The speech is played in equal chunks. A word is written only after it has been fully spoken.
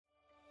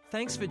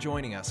Thanks for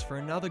joining us for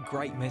another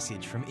great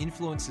message from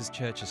Influencers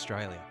Church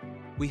Australia.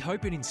 We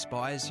hope it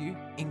inspires you,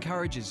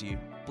 encourages you,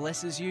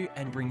 blesses you,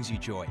 and brings you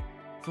joy.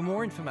 For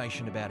more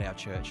information about our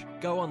church,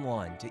 go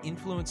online to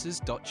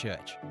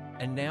influencers.church.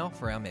 And now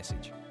for our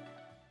message.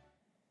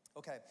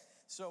 Okay,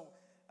 so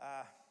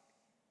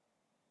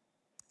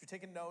if you're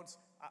taking notes,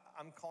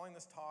 I'm calling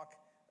this talk,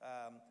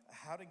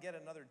 How to Get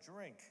Another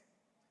Drink.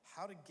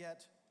 How to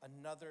Get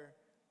Another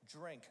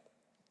Drink.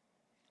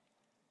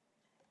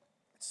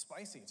 It's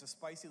spicy. It's a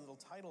spicy little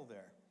title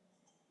there.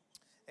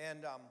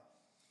 And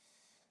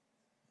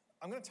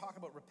I'm going to talk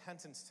about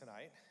repentance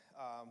tonight,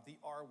 the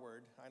R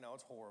word. I know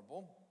it's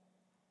horrible,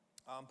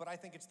 but I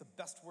think it's the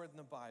best word in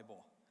the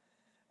Bible.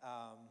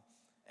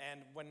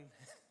 And when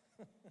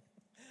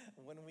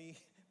when we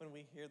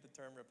hear the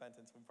term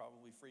repentance, we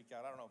probably freak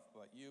out. I don't know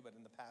about you, but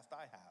in the past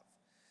I have.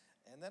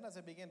 And then as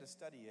I began to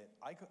study it,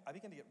 I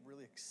began to get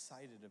really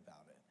excited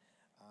about it.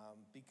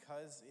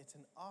 Because it's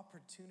an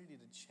opportunity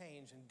to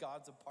change, and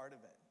God's a part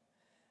of it.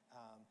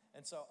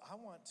 And so I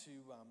want to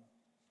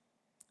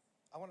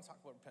talk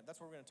about repentance.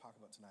 That's what we're going to talk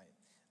about tonight.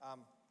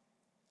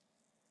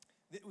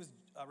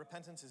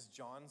 Repentance is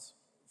John's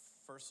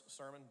first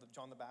sermon,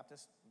 John the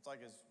Baptist. It's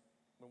like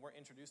when we're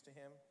introduced to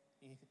him,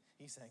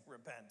 he's saying,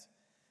 repent.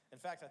 In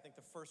fact, I think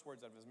the first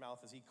words out of his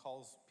mouth is he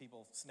calls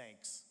people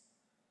snakes.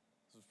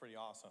 This is pretty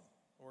awesome.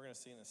 We're going to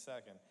see in a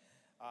second.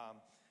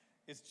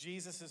 It's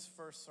Jesus'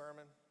 first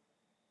sermon.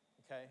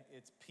 Okay,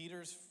 it's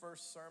Peter's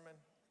first sermon.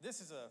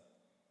 This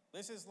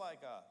is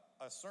like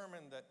a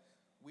sermon that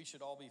we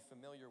should all be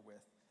familiar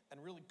with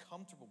and really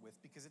comfortable with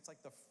because it's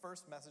like the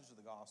first message of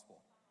the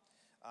gospel.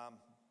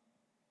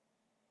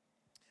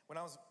 When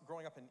I was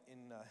growing up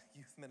in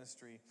youth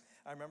ministry,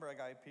 I remember a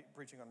guy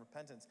preaching on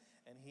repentance,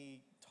 and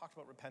he talked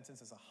about repentance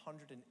as a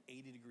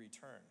 180-degree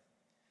turn.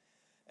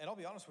 And I'll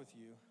be honest with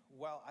you,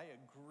 while I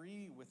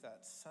agree with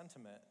that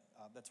sentiment,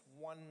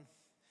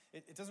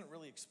 it doesn't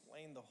really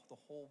explain the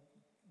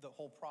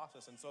whole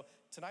process. And so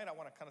tonight I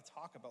want to kind of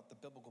talk about the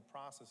biblical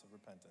process of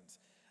repentance.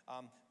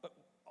 But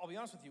I'll be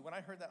honest with you, when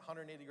I heard that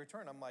 180-degree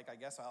turn, I'm like, I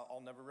guess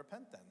I'll never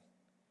repent then.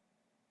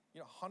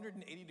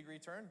 180-degree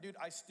turn? Dude,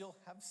 I still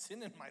have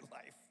sin in my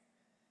life.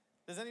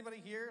 Does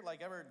anybody here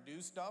ever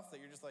do stuff that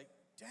you're just like,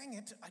 dang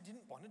it, I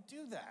didn't want to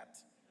do that?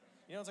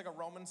 It's like a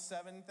Romans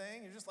 7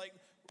 thing. You're just like,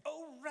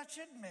 oh,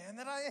 wretched man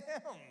that I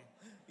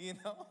am.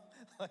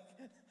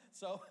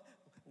 So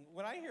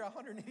when I hear a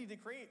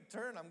 180-degree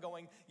turn, I'm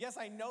going, yes,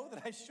 I know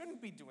that I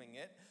shouldn't be doing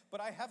it, but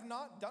I have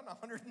not done a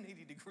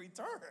 180-degree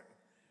turn,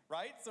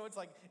 right? So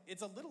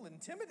it's a little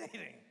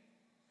intimidating.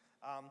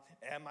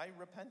 Am I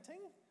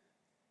repenting?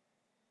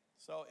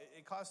 So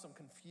it caused some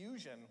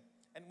confusion.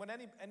 And when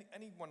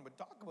anyone would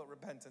talk about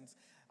repentance,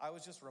 I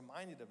was just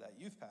reminded of that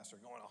youth pastor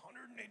going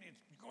 180,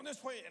 you're going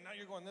this way, and now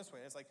you're going this way.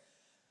 And it's like,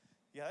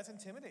 yeah, that's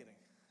intimidating.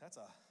 That's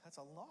a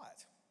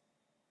lot.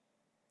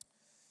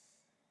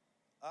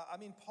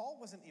 Paul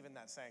wasn't even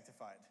that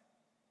sanctified,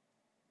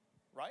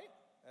 right?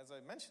 As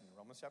I mentioned in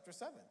Romans chapter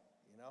 7,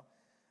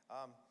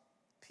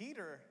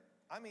 Peter,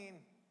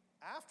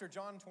 after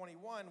John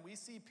 21, we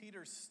see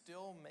Peter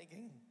still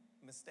making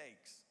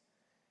mistakes.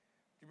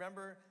 Do you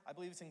remember, I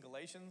believe it's in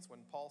Galatians,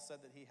 when Paul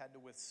said that he had to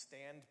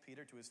withstand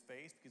Peter to his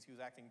face because he was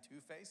acting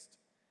two-faced?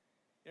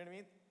 You know what I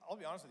mean? I'll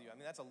be honest with you,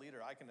 that's a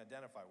leader I can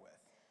identify with.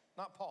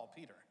 Not Paul,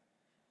 Peter.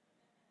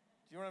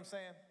 Do you know what I'm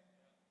saying?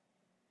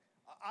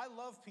 I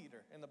love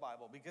Peter in the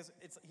Bible because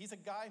he's a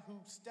guy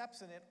who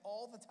steps in it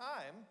all the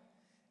time,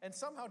 and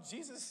somehow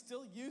Jesus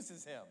still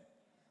uses him.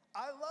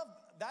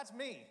 That's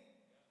me.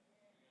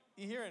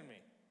 You hearing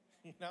me?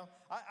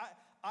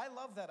 I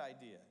love that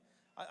idea.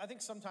 I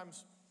think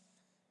sometimes,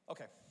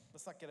 okay,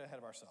 let's not get ahead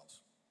of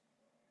ourselves.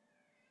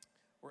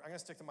 I'm going to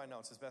stick to my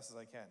notes as best as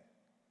I can.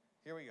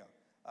 Here we go.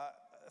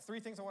 3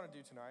 things I want to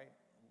do tonight.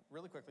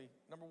 Really quickly,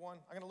 number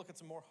 1, I'm going to look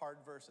at some more hard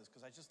verses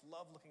because I just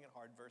love looking at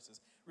hard verses.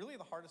 Really,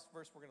 the hardest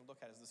verse we're going to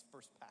look at is this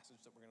first passage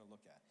that we're going to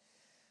look at.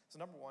 So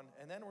number 1,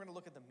 and then we're going to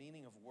look at the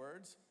meaning of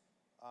words.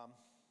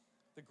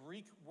 The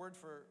Greek word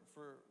for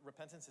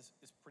repentance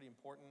is pretty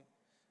important,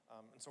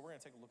 and so we're going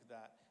to take a look at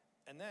that.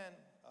 And then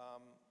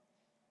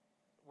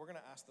we're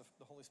going to ask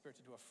the Holy Spirit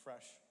to do a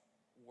fresh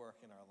work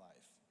in our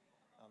life.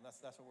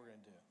 That's what we're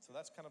going to do. So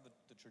that's kind of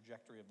the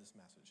trajectory of this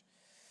message.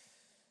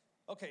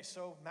 Okay,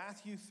 so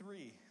Matthew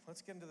 3.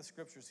 Let's get into the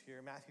scriptures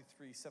here. Matthew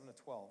 3, 7 to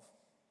 12.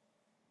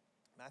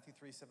 Matthew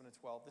 3, 7 to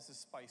 12. This is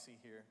spicy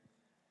here.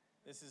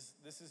 This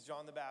is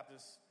John the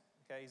Baptist.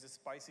 Okay, he's a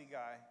spicy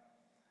guy.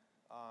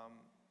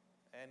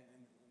 And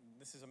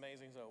this is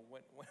amazing. So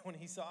when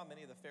he saw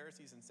many of the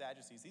Pharisees and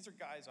Sadducees, these are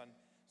guys on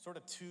sort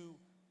of 2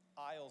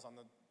 aisles on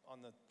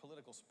the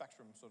political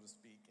spectrum, so to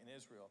speak, in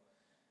Israel.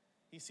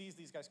 He sees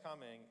these guys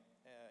coming.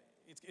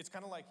 It's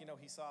kind of like,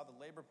 he saw the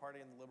Labor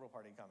Party and the Liberal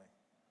Party coming.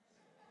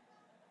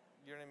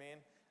 You know what I mean?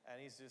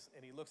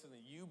 And he looks at them,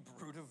 you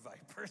brood of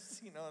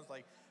vipers. It's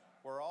like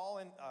we're all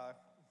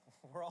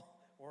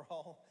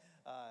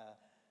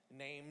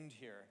named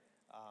here.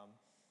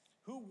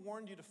 Who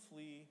warned you to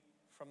flee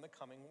from the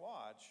coming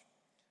watch,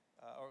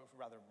 or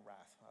rather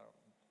wrath?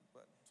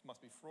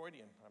 must be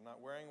Freudian. I'm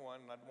not wearing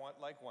one, and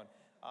I'd like one.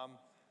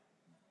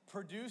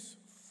 Produce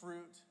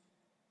fruit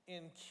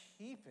in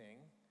keeping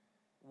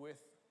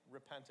with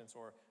repentance,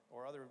 or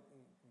other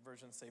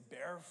versions say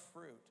bear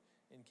fruit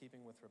in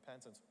keeping with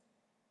repentance.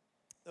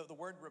 The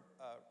word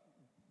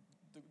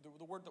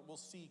that we'll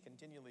see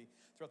continually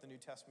throughout the New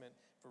Testament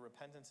for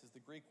repentance is the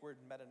Greek word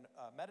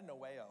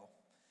metanoeo.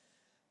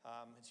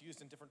 It's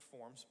used in different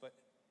forms, but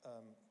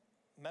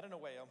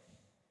metanoeo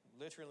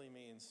literally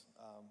means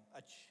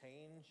a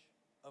change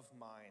of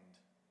mind.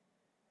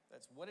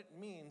 That's what it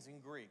means in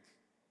Greek.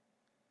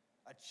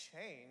 A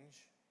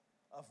change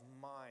of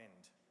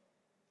mind.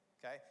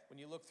 Okay? When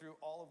you look through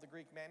all of the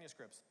Greek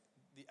manuscripts,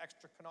 the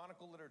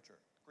extra-canonical literature,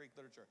 Greek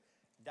literature,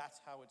 that's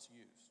how it's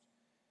used.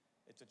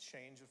 It's a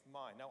change of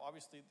mind. Now,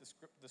 obviously,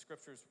 the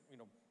scriptures,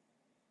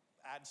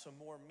 add some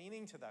more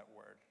meaning to that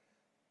word.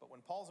 But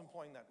when Paul's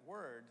employing that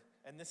word,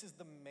 and this is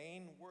the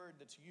main word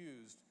that's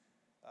used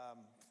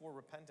for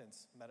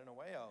repentance,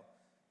 metanoeo,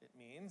 it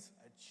means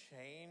a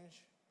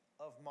change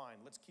of mind.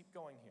 Let's keep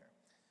going here.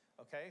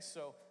 Okay,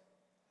 so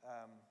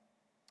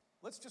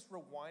let's just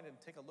rewind and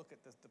take a look at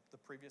the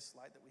previous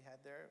slide that we had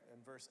there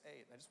in verse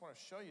 8. I just want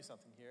to show you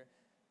something here.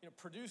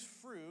 Produce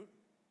fruit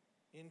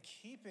in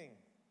keeping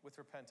with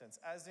repentance.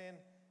 As in,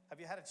 have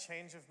you had a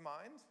change of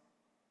mind?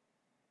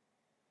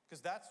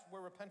 Because that's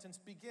where repentance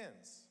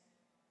begins.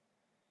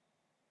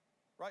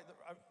 Right?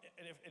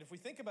 And if we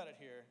think about it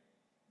here,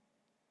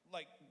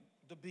 like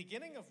the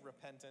beginning of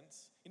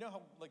repentance, you know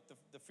how like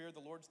the fear of the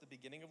Lord is the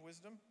beginning of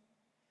wisdom?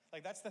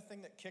 Like that's the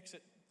thing that kicks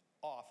it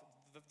off.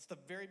 It's the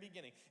very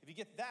beginning. If you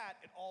get that,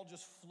 it all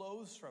just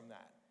flows from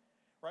that.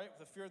 Right?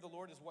 The fear of the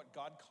Lord is what?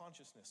 God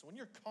consciousness. So when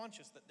you're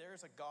conscious that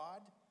there's a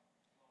God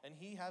and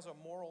he has a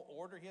moral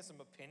order, he has some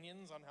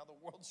opinions on how the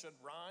world should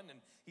run, and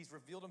he's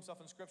revealed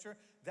himself in Scripture,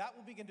 that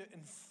will begin to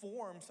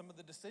inform some of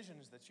the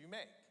decisions that you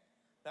make.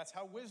 That's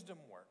how wisdom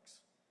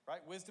works.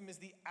 Right? Wisdom is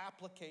the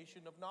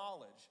application of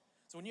knowledge.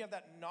 So when you have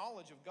that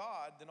knowledge of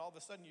God, then all of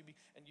a sudden you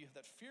have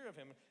that fear of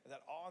him, and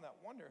that awe and that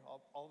wonder,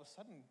 all of a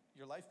sudden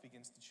your life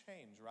begins to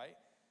change, right?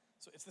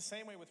 So it's the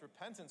same way with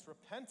repentance.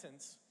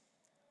 Repentance,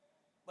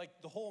 like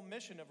the whole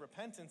mission of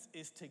repentance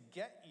is to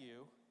get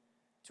you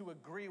to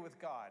agree with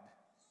God.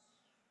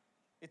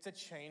 It's a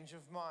change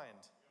of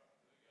mind.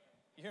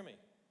 You hear me?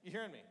 You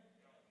hearing me?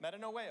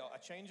 Metanoeo, a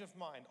change of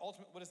mind.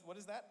 Ultimately, what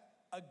is that?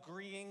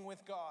 Agreeing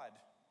with God.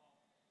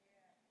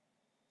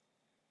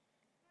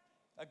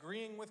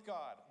 Agreeing with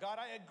God. God,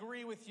 I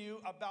agree with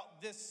you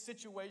about this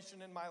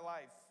situation in my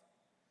life.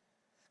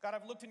 God,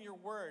 I've looked in your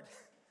word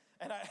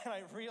and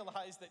I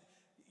realized that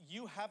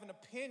you have an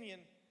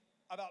opinion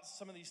about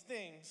some of these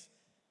things,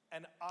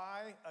 and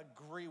I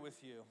agree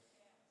with you.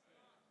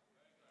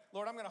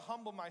 Lord, I'm going to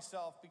humble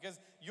myself because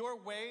your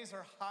ways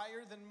are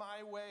higher than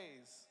my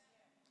ways,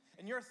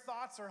 and your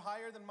thoughts are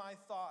higher than my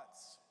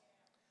thoughts.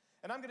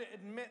 And I'm going to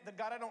admit that,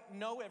 God, I don't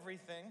know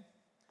everything.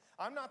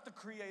 I'm not the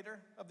creator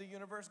of the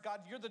universe.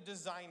 God, you're the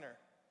designer.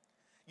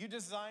 You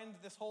designed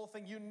this whole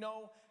thing. You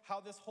know how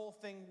this whole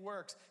thing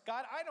works.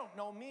 God, I don't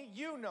know me.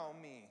 You know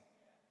me.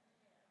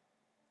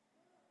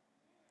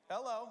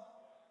 Hello.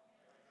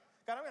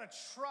 God, I'm going to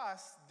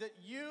trust that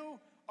you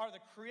are the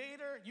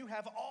creator. You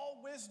have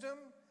all wisdom.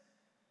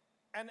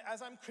 And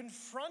as I'm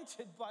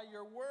confronted by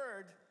your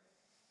word,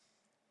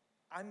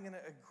 I'm going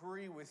to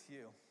agree with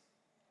you.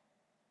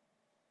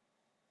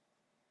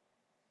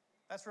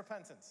 That's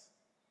repentance.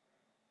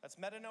 That's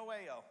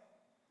metanoeo.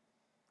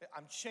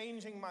 I'm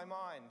changing my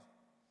mind.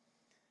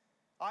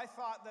 I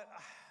thought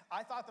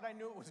that I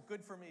knew it was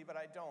good for me, but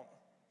I don't.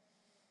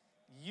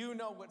 You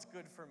know what's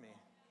good for me.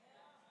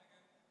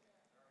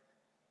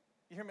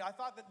 You hear me? I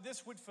thought that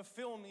this would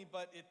fulfill me,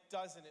 but it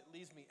doesn't. It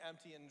leaves me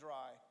empty and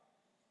dry.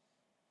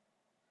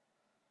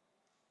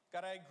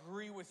 God, I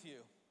agree with you.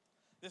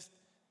 There's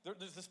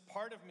this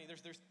part of me,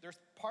 there's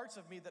parts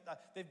of me that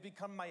they've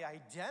become my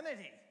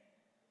identity.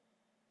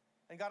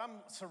 And God,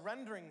 I'm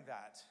surrendering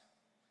that.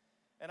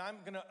 And I'm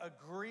going to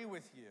agree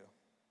with you.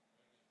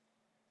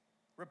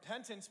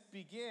 Repentance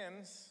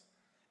begins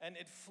and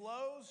it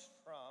flows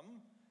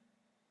from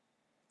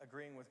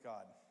agreeing with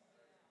God.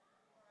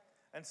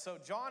 And so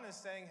John is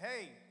saying,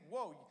 hey,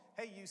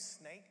 you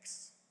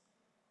snakes.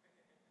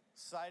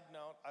 Side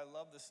note, I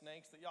love the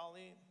snakes that y'all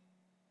eat.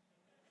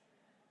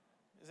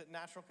 Is it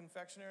natural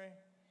confectionery?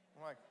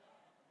 I'm like,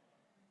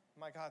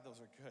 my God, those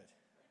are good.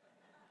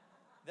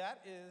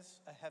 That is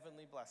a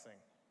heavenly blessing.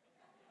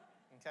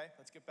 Okay,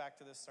 let's get back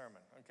to this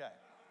sermon. Okay.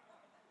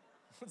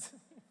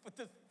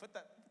 put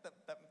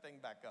that thing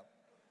back up.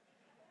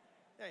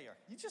 There you are.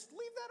 You just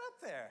leave that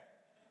up there.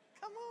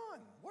 Come on,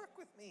 work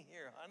with me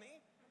here,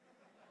 honey.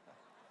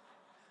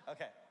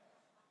 Okay.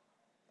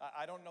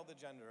 I don't know the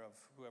gender of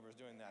whoever's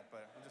doing that,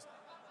 but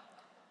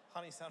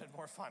honey sounded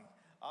more fun.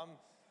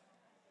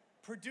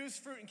 Produce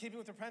fruit in keeping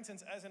with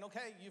repentance, as in,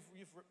 okay, you've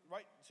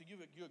right, so you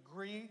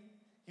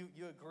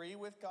agree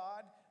with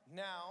God.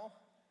 Now,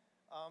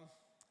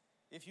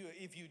 if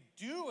you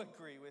do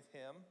agree with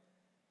him,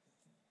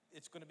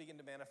 it's going to begin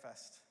to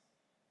manifest.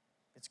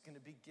 It's going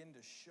to begin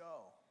to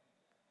show.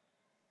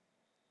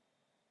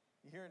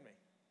 You hearing me?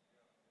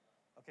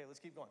 Okay, let's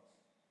keep going.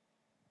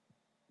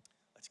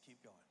 Let's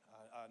keep going.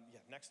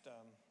 Next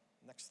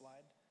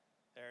slide.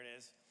 There it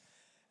is.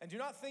 And do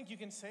not think you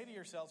can say to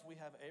yourselves, we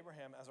have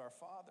Abraham as our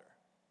father.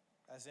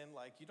 As in,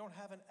 like, you don't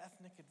have an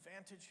ethnic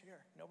advantage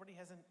here. Nobody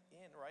has an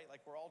in, right?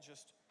 Like, we're all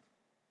just,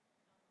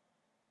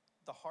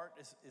 the heart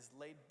is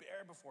laid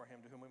bare before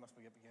him to whom we must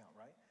give account,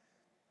 right?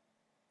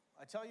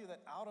 I tell you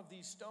that out of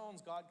these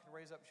stones, God can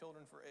raise up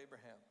children for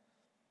Abraham.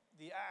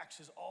 The axe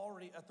is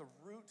already at the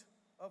root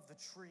of the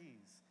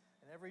trees.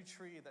 And every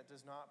tree that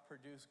does not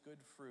produce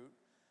good fruit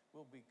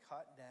will be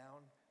cut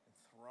down and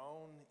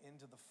thrown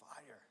into the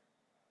fire.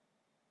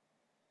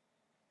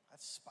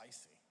 That's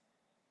spicy.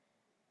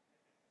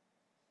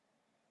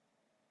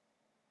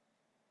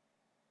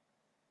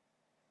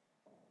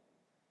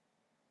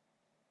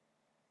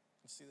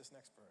 Let's see this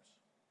next verse.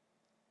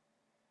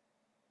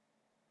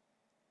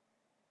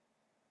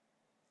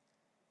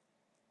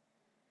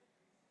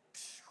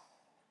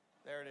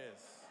 There it is.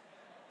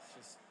 It's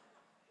just,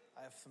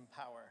 I have some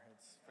power.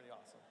 It's pretty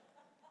awesome.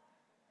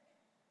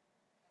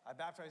 I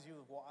baptize you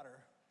with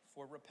water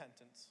for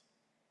repentance,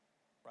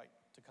 right?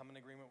 To come in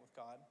agreement with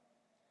God.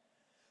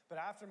 But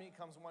after me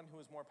comes one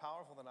who is more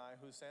powerful than I,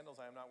 whose sandals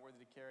I am not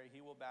worthy to carry.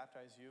 He will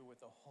baptize you with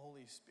the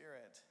Holy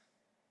Spirit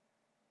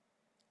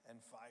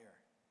and fire.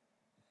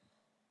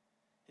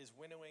 His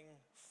winnowing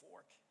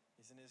fork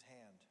is in his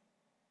hand.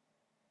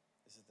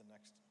 This is the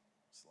next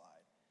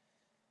slide.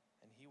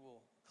 And he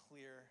will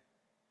clear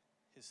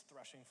his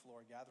threshing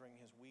floor, gathering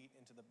his wheat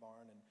into the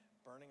barn and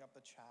burning up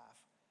the chaff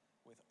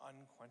with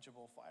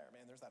unquenchable fire.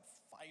 Man, there's that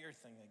fire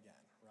thing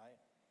again, right?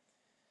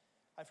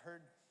 I've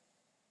heard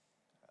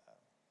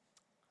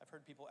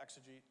people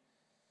exegete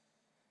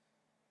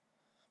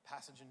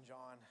passage in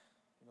John,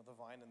 the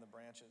vine and the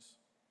branches,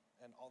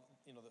 and all,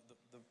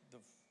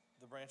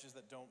 the branches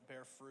that don't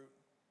bear fruit.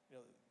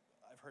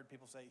 I've heard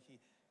people say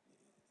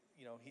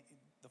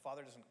the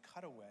Father doesn't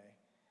cut away,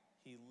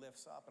 he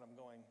lifts up, and I'm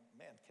going,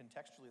 man,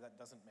 contextually that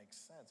doesn't make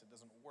sense. It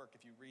doesn't work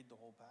if you read the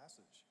whole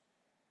passage.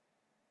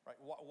 Right?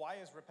 Why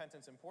is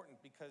repentance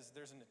important? Because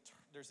there's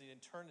the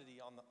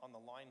eternity on the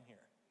line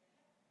here.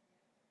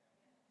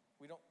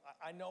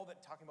 I know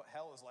that talking about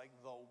hell is like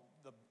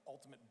the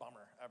ultimate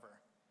bummer ever.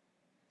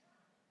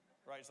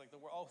 Right? It's like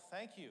oh,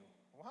 thank you.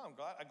 Wow,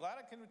 I'm glad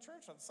I came to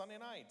church on Sunday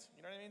night.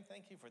 You know what I mean?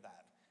 Thank you for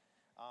that.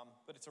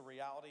 But it's a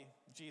reality.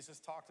 Jesus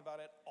talked about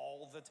it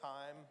all the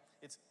time.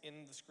 It's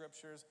in the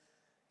scriptures.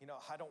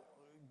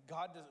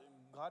 God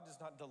does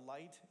not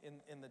delight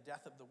in the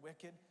death of the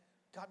wicked.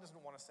 God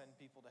doesn't want to send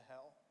people to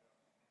hell.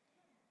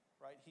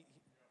 Right?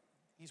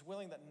 He's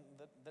willing that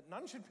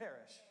none should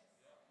perish.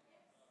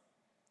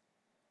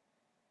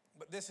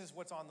 But this is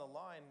what's on the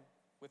line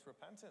with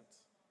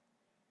repentance.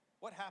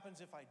 What happens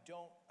if I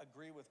don't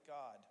agree with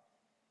God?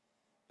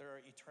 There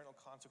are eternal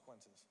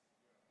consequences.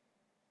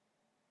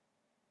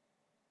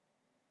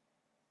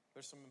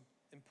 There's some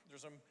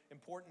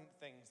important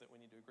things that we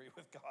need to agree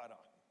with God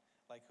on,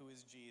 like who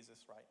is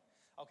Jesus, right?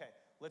 Okay,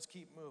 let's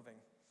keep moving.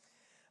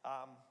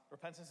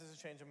 Repentance is a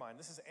change of mind.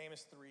 This is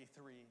Amos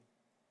 3:3,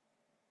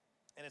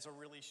 and it's a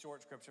really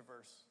short scripture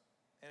verse,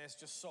 and it's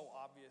just so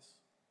obvious.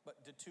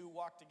 But do two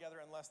walk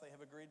together unless they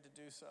have agreed to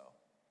do so?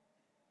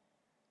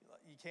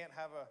 You can't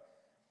have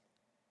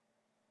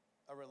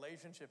a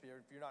relationship here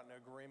if you're not in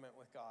agreement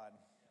with God.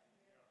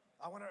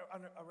 I want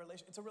a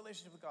relationship. It's a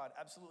relationship with God.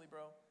 Absolutely,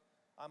 bro.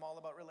 I'm all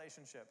about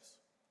relationships.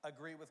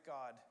 Agree with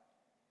God.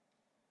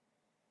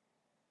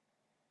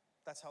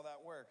 That's how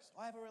that works.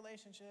 I have a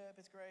relationship.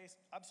 It's grace.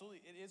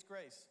 Absolutely, it is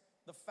grace.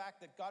 The fact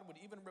that God would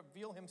even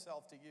reveal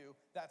himself to you,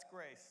 that's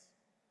grace.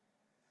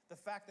 The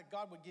fact that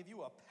God would give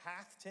you a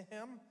path to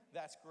him,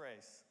 that's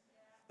grace.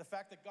 The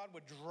fact that God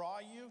would draw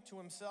you to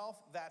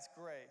himself, that's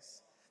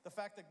grace. The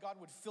fact that God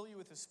would fill you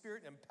with his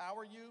Spirit and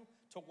empower you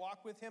to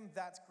walk with him,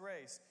 that's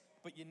grace.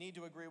 But you need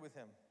to agree with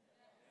him.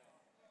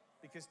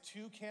 Because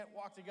two can't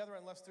walk together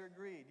unless they're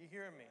agreed. You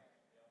hearing me?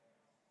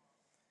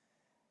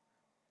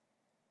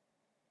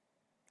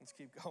 Let's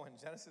keep going.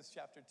 Genesis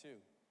chapter 2.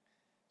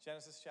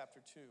 Genesis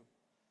chapter 2.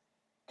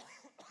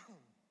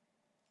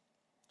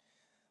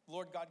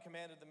 Lord God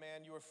commanded the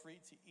man, you are free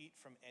to eat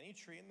from any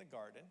tree in the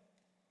garden.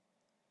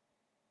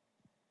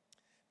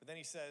 But then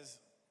he says,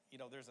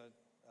 there's a,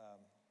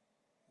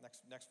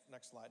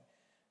 next slide.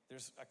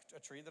 There's a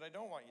tree that I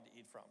don't want you to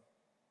eat from,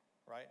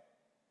 right?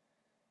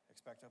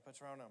 Expecto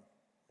Patronum.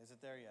 Is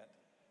it there yet?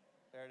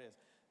 There it is.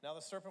 Now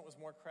the serpent was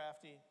more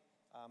crafty.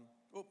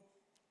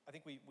 I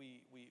think we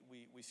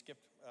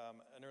skipped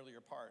an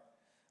earlier part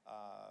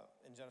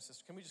in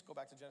Genesis. Can we just go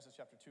back to Genesis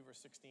chapter 2, verse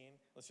 16?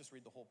 Let's just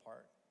read the whole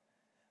part.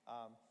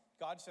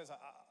 God says,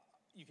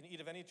 you can eat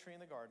of any tree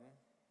in the garden.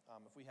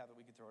 If we have it,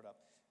 we can throw it up.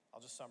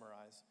 I'll just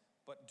summarize.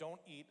 But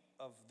don't eat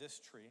of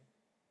this tree,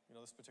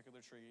 this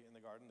particular tree in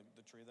the garden,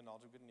 the tree of the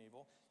knowledge of good and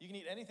evil. You can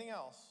eat anything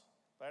else,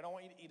 but I don't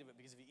want you to eat of it,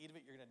 because if you eat of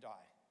it, you're going to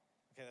die.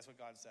 Okay, that's what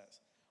God says.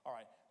 All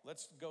right,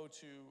 let's go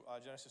to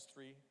Genesis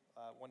 3,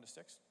 1 to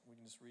 6. We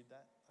can just read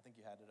that. I think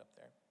you had it up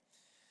there.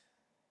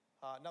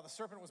 Now the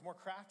serpent was more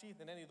crafty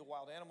than any of the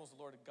wild animals the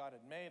Lord God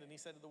had made, and he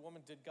said to the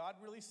woman, did God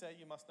really say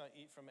you must not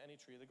eat from any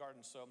tree of the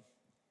garden? So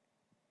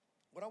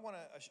what I want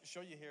to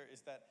show you here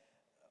is that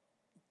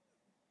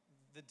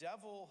the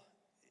devil,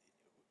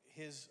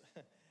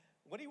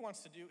 what he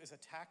wants to do is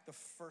attack the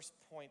first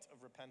point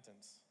of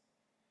repentance.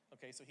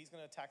 Okay, so he's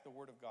going to attack the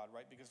word of God,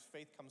 right? Because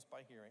faith comes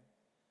by hearing,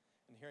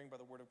 and hearing by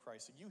the word of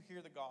Christ. So you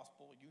hear the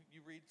gospel,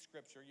 you read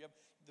scripture, you have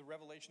the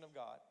revelation of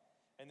God,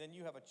 and then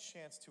you have a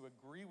chance to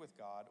agree with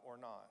God or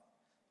not.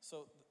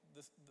 So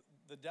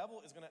the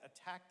devil is going to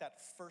attack that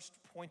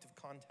first point of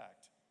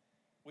contact,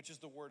 which is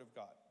the word of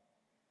God.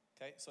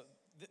 Okay, so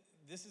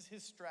this is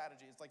his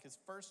strategy. It's like his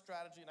first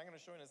strategy, and I'm going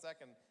to show you in a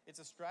second. It's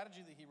a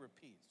strategy that he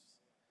repeats.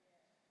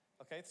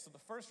 Okay, so the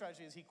first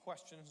strategy is he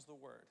questions the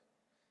word.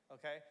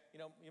 Okay,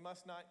 you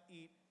must not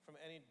eat from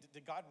any,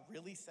 did God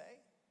really say?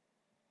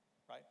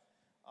 Right?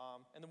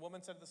 And the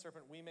woman said to the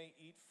serpent, we may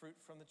eat fruit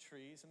from the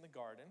trees in the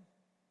garden.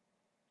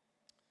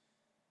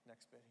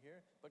 Next bit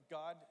here. But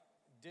God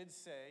did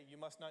say, you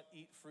must not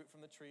eat fruit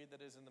from the tree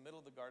that is in the middle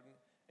of the garden,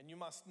 and you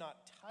must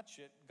not touch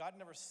it. God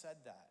never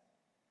said that.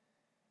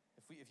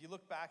 If you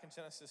look back in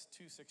Genesis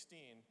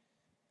 2:16,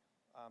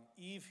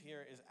 Eve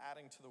here is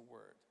adding to the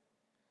word.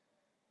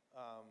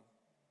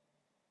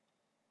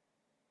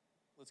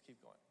 Let's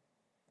keep going.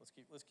 Let's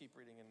keep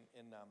reading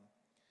in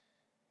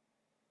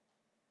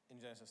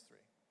Genesis 3.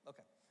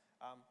 Okay.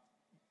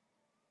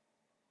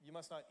 You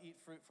must not eat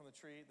fruit from the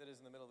tree that is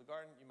in the middle of the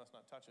garden. You must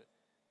not touch it,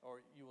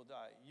 or you will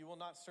die. You will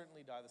not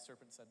certainly die, the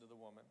serpent said to the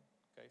woman.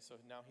 Okay, so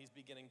now he's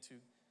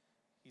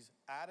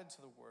added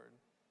to the word.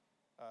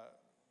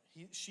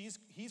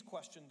 He's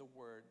questioned the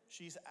word.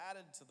 She's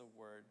added to the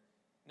word.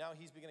 Now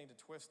he's beginning to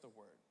twist the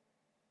word,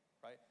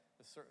 right?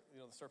 The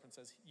serpent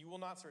says, you will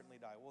not certainly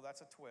die. Well,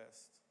 that's a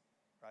twist,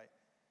 right?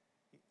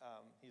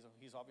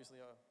 He's obviously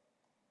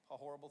a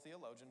horrible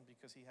theologian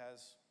because he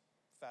has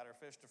fatter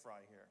fish to fry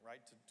here,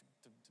 right?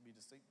 To be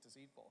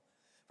deceitful.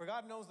 For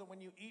God knows that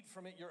when you eat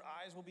from it, your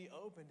eyes will be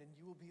opened and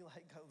you will be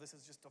like, oh, this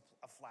is just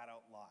a flat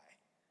out lie,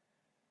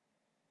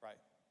 right?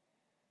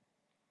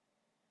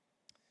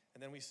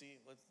 And then we see,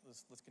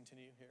 let's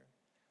continue here.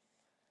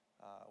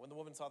 When the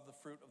woman saw the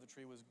fruit of the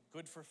tree was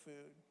good for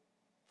food,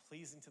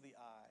 pleasing to the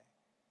eye,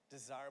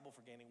 desirable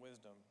for gaining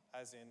wisdom,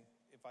 as in,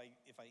 if I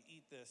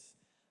eat this,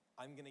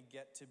 I'm going to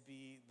get to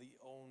be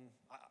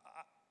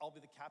I'll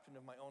be the captain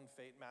of my own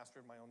fate, master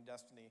of my own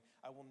destiny.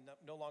 I will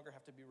no longer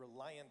have to be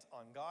reliant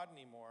on God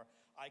anymore.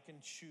 I can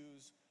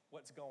choose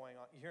what's going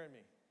on. You hearing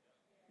me?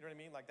 You know what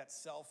I mean? Like that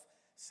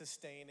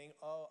self-sustaining,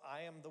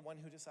 I am the one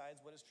who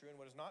decides what is true and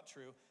what is not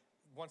true.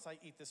 Once I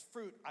eat this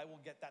fruit, I will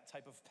get that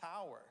type of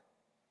power.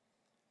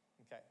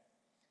 Okay.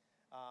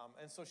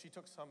 And so she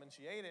took some and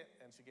she ate it,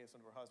 and she gave some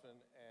to her husband,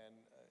 and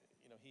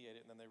he ate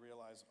it, and then they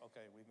realized,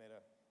 okay, we've made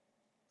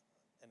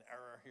an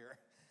error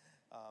here,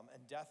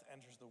 and death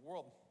enters the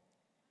world.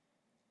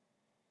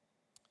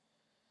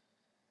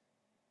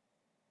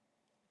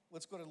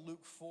 Let's go to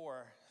Luke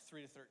 4,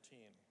 3-13.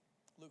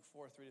 Luke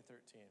 4, 3-13.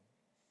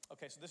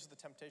 Okay, so this is the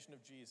temptation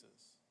of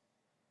Jesus.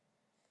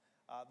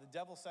 The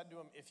devil said to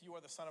him, if you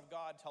are the Son of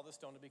God, tell this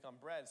stone to become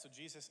bread. So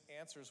Jesus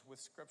answers with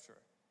scripture,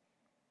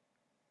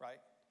 right?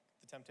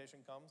 The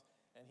temptation comes,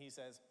 and he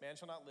says, man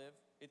shall not live.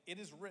 It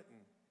is written,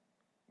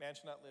 man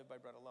shall not live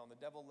by bread alone. The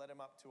devil led him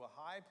up to a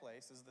high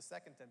place, this is the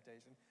second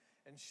temptation,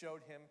 and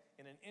showed him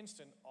in an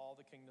instant all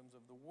the kingdoms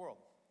of the world.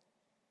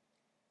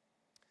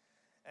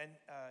 And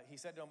he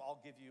said to him, I'll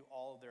give you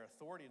all of their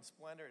authority and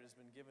splendor. It has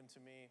been given to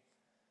me,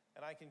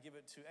 and I can give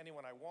it to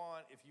anyone I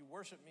want. If you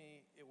worship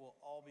me, it will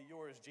all be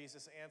yours.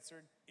 Jesus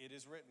answered, it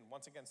is written.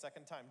 Once again,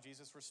 second time,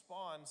 Jesus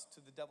responds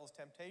to the devil's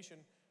temptation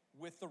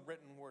with the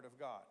written word of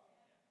God,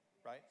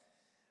 right?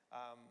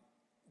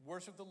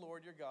 Worship the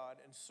Lord your God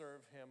and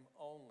serve him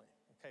only.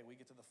 Okay, we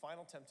get to the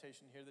final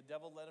temptation here. The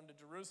devil led him to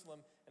Jerusalem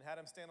and had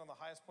him stand on the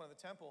highest point of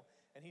the temple.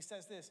 And he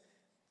says this,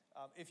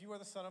 if you are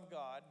the Son of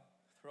God,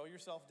 throw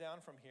yourself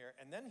down from here.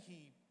 And then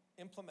he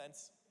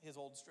implements his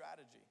old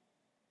strategy,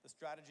 the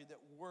strategy that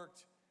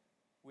worked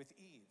with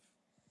Eve.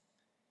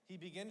 He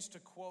begins to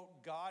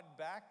quote God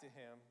back to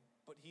him,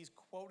 but he's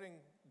quoting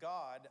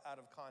God out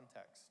of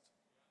context.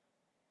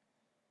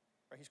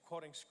 Or he's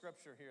quoting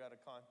scripture here out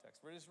of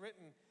context. Where it is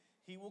written,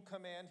 he will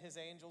command his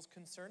angels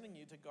concerning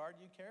you to guard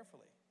you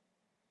carefully.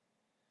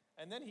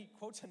 And then he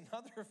quotes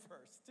another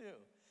verse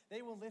too.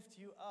 They will lift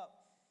you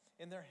up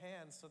in their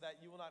hands so that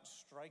you will not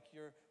strike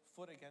your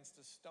foot against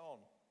a stone.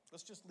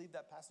 Let's just leave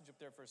that passage up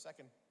there for a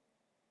second.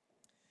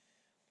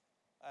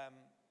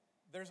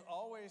 There's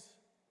always,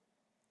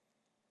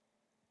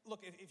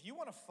 look, if you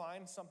want to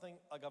find something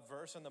like a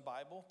verse in the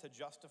Bible to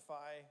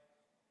justify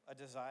a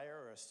desire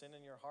or a sin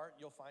in your heart,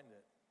 you'll find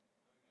it.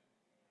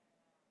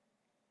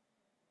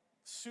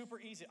 Super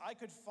easy. I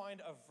could find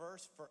a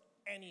verse for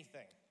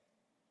anything.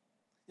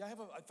 Yeah,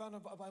 I found a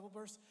Bible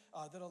verse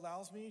that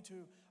allows me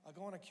to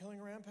go on a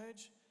killing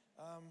rampage.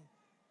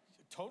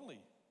 Totally.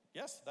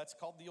 Yes, that's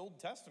called the Old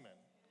Testament.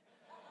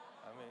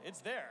 I mean,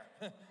 it's there.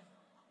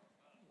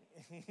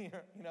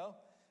 You know?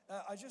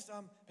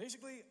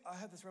 Basically, I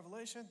had this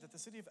revelation that the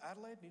city of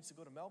Adelaide needs to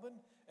go to Melbourne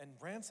and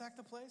ransack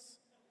the place.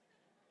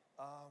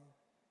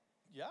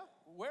 Yeah?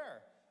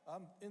 Where?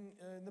 In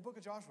the book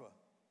of Joshua.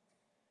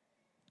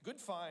 Good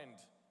find.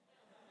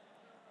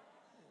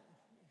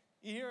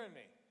 You hearing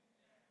me?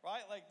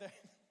 Right? Like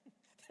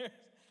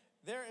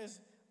there is,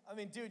 I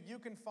mean, dude, you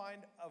can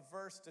find a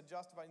verse to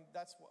justify,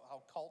 that's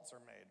how cults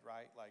are made,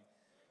 right? Like,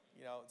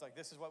 you know, it's like,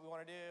 this is what we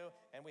want to do,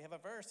 and we have a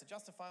verse to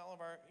justify all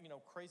of our, you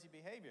know, crazy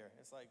behavior.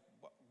 It's like,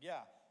 well, yeah,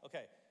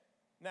 okay.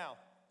 Now,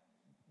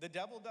 the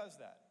devil does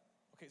that.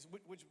 Okay, so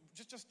which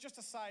just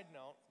a side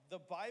note, the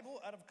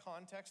Bible out of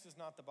context is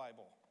not the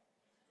Bible.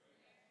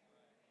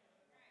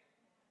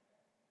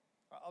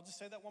 I'll just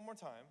say that one more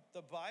time.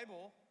 The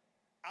Bible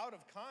out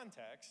of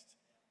context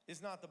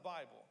is not the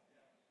Bible.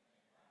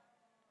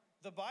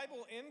 The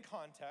Bible in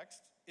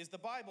context is the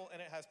Bible,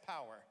 and it has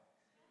power.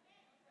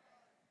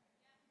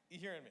 You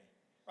hearing me?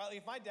 Right? Like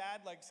if my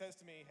dad says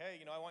to me, hey,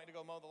 you know, I want you to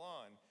go mow the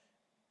lawn.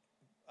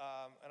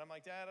 And I'm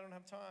like, Dad, I don't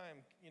have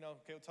time. You know,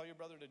 okay, tell your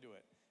brother to do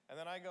it. And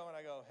then I go,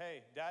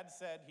 hey, Dad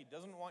said he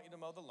doesn't want you to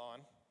mow the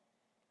lawn,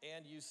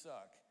 and you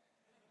suck.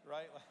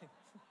 Right? Like,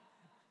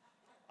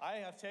 I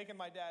have taken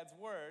my dad's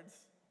words,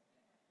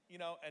 you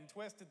know, and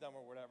twisted them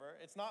or whatever.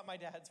 It's not my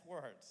dad's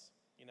words,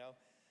 you know.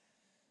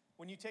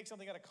 When you take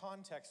something out of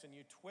context and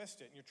you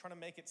twist it and you're trying to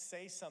make it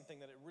say something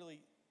that it really,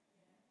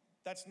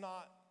 that's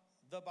not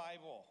the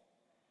Bible.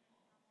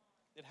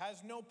 It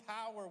has no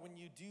power when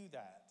you do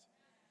that.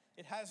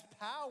 It has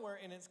power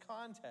in its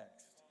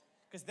context,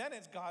 because then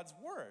it's God's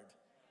word,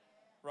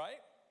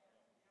 right?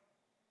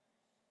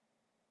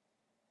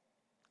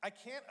 I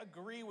can't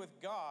agree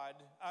with God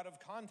out of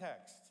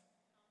context.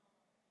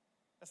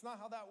 That's not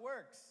how that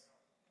works.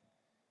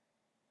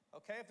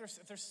 Okay, if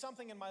there's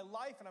something in my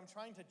life and I'm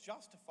trying to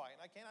justify it,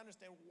 and I can't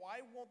understand, why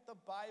won't the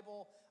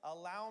Bible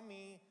allow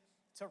me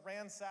to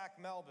ransack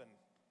Melbourne?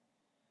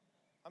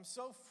 I'm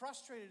so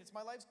frustrated. It's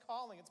my life's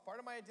calling. It's part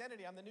of my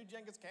identity. I'm the new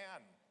Genghis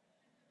Khan.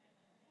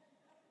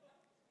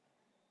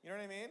 You know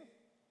what I mean?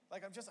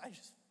 Like I just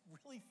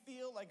really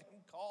feel like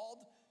I'm called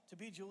to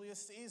be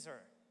Julius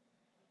Caesar.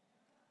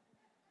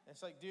 And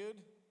it's like, dude,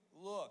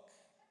 look,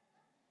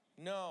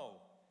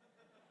 no.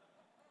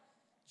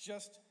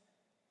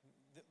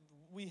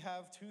 We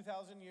have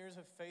 2,000 years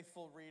of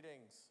faithful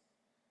readings.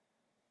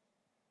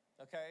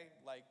 Okay?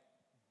 Like,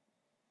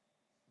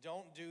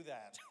 don't do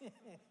that.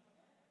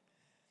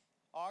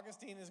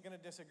 Augustine is going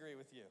to disagree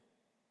with you.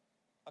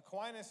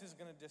 Aquinas is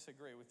going to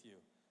disagree with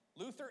you.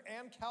 Luther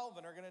and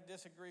Calvin are going to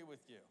disagree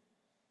with you.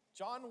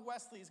 John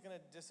Wesley is going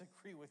to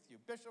disagree with you.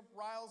 Bishop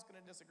Ryle is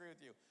going to disagree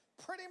with you.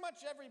 Pretty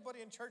much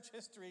everybody in church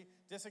history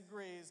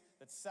disagrees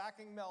that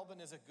sacking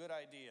Melbourne is a good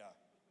idea.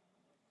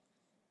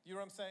 You know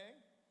what I'm saying?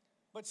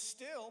 But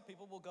still,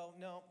 people will go,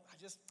 no,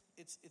 the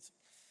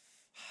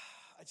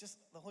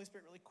Holy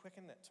Spirit really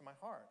quickened it to my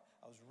heart.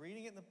 I was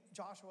reading it in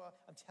Joshua.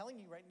 I'm telling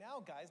you right now,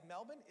 guys,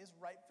 Melbourne is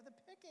ripe for the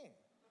picking.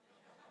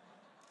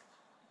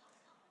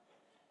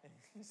 And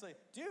he's like,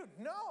 dude,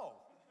 no,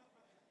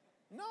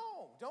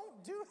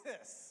 don't do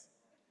this.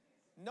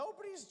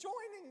 Nobody's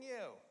joining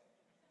you.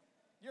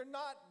 You're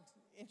not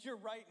in your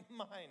right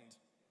mind.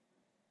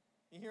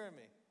 You hearing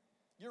me?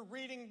 You're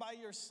reading by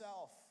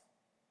yourself.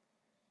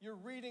 You're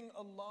reading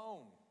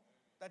alone.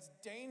 That's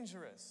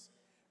dangerous.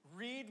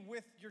 Read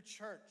with your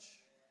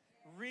church.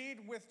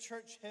 Read with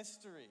church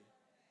history.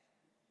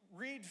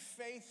 Read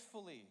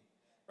faithfully,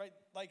 right?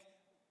 Like,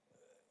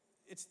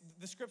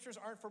 the scriptures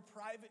aren't for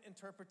private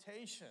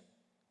interpretation.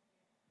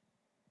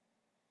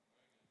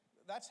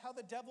 That's how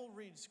the devil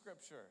reads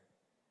scripture.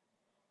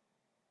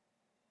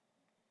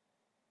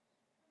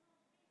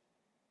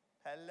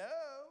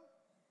 Hello?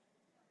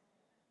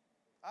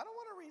 I don't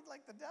want to read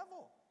like the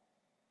devil.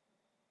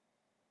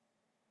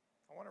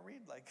 I want to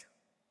read like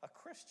a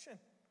Christian.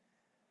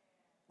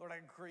 Lord, I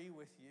agree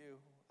with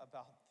you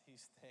about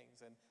these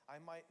things, and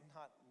I might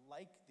not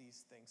like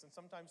these things, and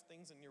sometimes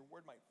things in your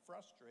word might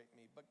frustrate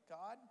me, but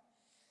God,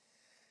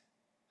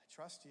 I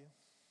trust you.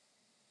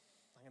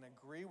 I'm going to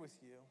agree with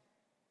you.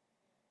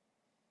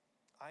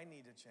 I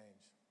need to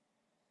change.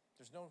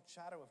 There's no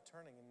shadow of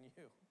turning in you.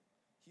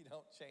 You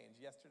don't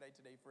change. Yesterday,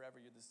 today, forever,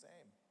 you're the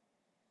same.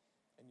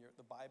 And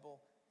the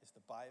Bible is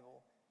the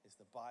Bible is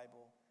the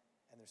Bible.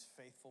 And there's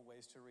faithful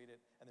ways to read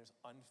it, and there's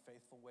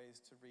unfaithful ways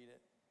to read it.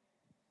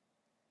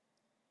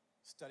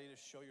 Study to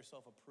show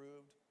yourself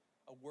approved,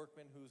 a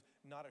workman who's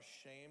not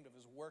ashamed of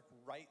his work,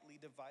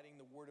 rightly dividing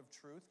the word of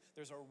truth.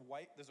 There's a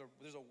way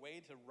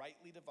to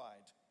rightly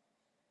divide.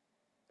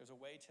 There's a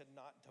way to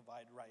not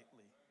divide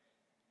rightly.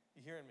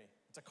 You hearing me?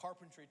 It's a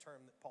carpentry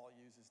term that Paul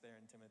uses there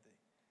in Timothy.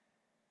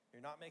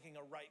 You're not making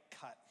a right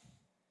cut.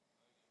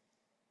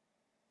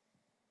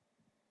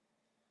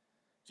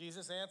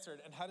 Jesus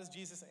answered, and how does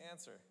Jesus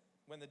answer?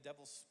 When the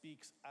devil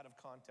speaks out of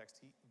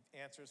context, he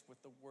answers with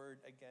the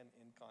word again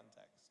in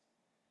context.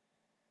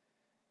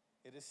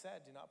 It is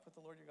said, do not put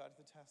the Lord your God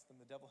to the test. When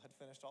the devil had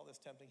finished all this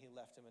tempting, he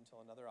left him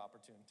until another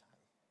opportune time.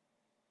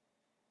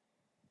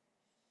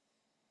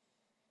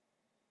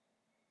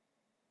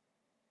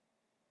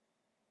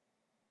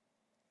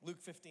 Luke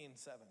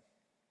 15:7.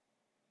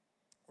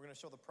 We're going to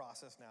show the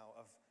process now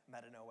of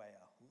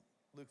metanoia.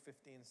 Luke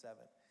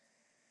 15:7.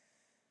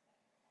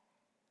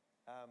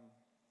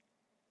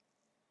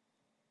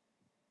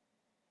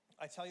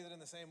 I tell you that in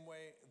the same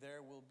way,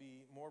 there will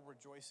be more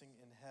rejoicing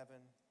in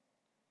heaven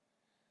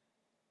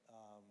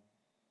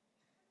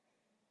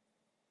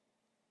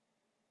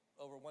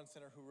over one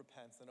sinner who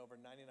repents than over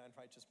 99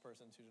 righteous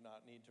persons who do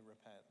not need to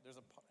repent.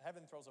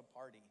 Heaven throws a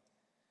party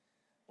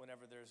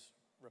whenever there's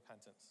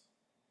repentance,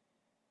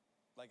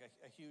 like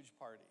a huge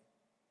party.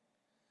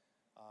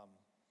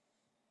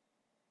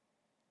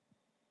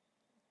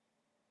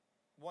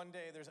 One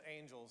day there's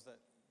angels that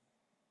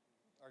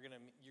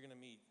you're gonna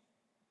meet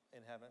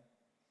in heaven,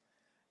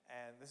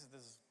 and this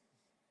is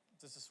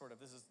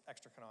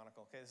extra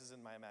canonical. Okay, this is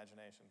in my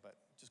imagination, but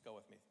just go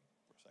with me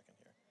for a second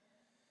here.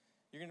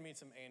 You're going to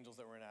meet some angels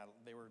that were in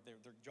Adelaide.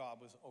 Their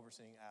job was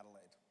overseeing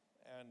Adelaide.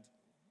 And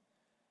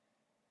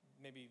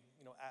maybe,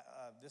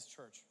 this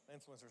church,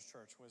 Influencers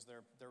Church, was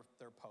their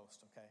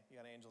post, okay?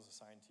 You got angels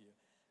assigned to you.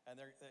 And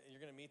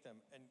you're going to meet them,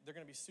 and they're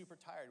going to be super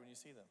tired when you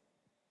see them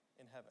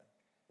in heaven.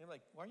 And you're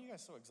like, why are you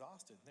guys so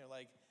exhausted? And they're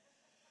like,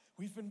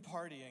 we've been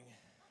partying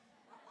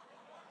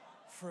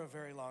for a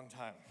very long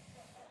time.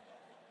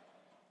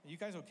 Are you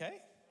guys okay?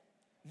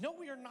 No,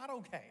 we are not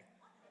okay.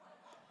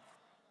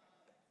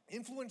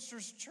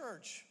 Influencers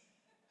Church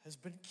has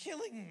been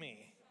killing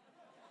me.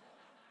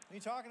 What are you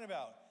talking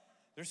about?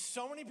 There's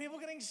so many people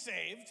getting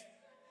saved.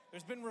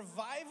 There's been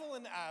revival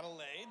in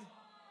Adelaide.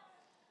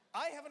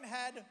 I haven't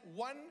had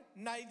one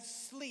night's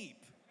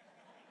sleep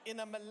in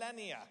a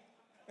millennia.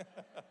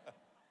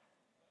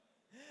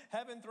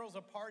 Heaven throws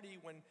a party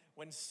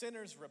when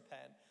sinners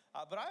repent.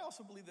 But I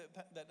also believe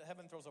that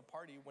heaven throws a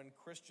party when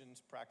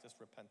Christians practice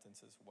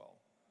repentance as well.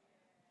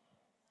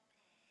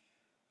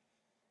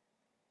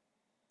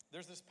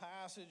 There's this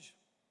passage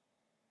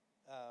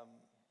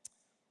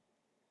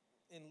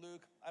in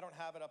Luke. I don't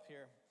have it up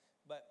here,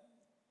 but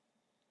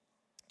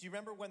do you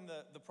remember when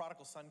the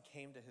prodigal son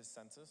came to his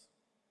senses,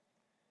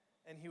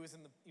 and he was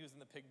in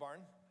the pig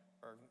barn,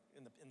 or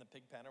in the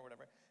pig pen or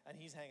whatever, and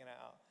he's hanging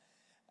out,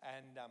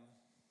 and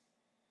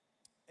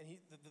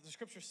the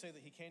scriptures say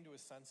that he came to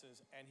his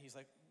senses, and he's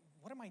like,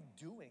 "What am I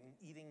doing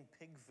eating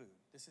pig food?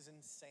 This is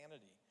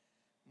insanity.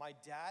 My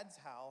dad's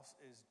house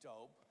is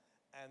dope,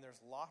 and there's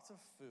lots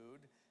of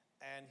food,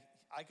 and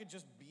I could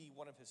just be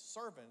one of his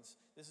servants.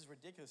 This is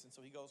ridiculous." And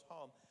so he goes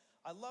home.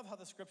 I love how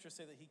the scriptures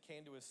say that he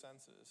came to his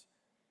senses.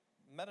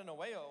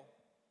 Metanoeo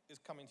is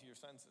coming to your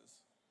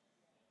senses.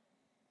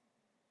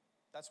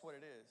 That's what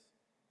it is.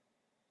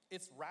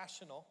 It's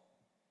rational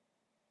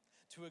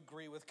to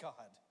agree with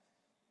God.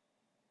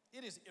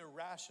 It is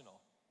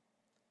irrational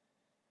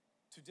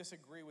to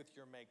disagree with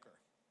your maker.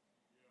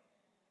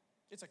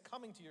 It's a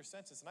coming to your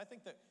senses. And I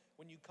think that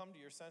when you come to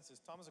your senses,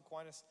 Thomas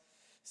Aquinas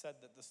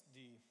said that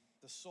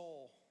the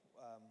soul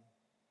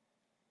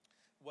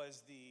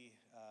was the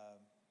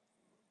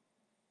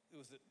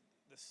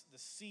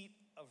seat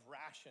of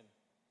ration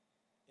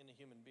in a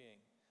human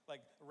being.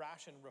 Like,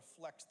 ration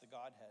reflects the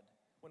Godhead.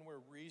 When we're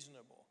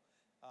reasonable,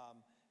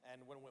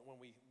 and when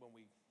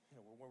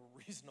we're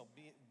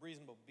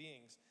reasonable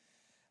beings,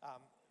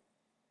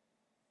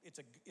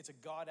 it's a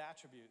God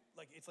attribute.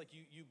 Like, it's like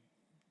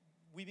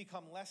we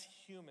become less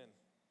human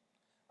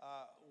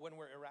when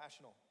we're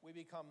irrational. We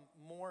become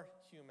more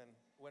human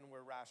when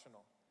we're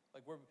rational.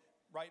 Like, we're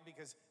right,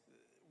 because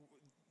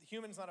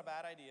human's not a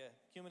bad idea.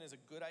 Human is a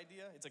good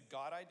idea. It's a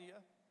God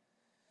idea.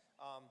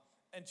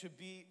 And to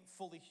be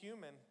fully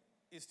human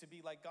is to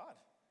be like God.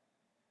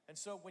 And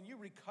so when you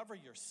recover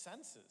your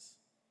senses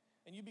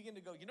and you begin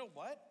to go, you know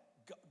what?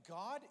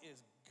 God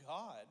is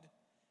God,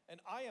 and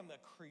I am the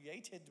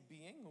created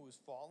being who is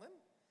fallen,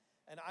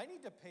 and I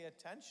need to pay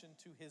attention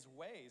to his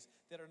ways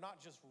that are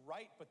not just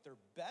right, but they're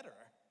better.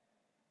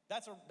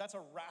 That's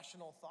a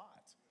rational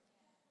thought.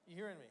 You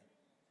hearing me?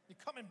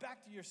 You're coming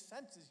back to your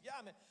senses.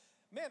 Yeah,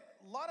 man,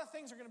 a lot of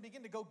things are going to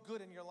begin to go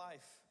good in your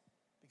life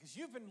because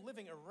you've been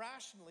living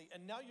irrationally,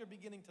 and now you're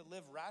beginning to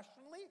live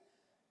rationally.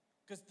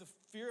 Because the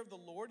fear of the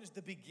Lord is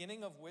the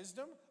beginning of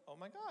wisdom. Oh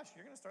my gosh,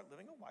 you're going to start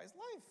living a wise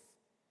life.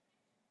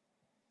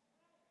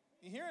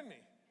 You hearing me?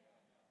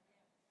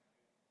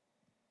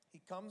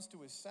 He comes to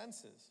his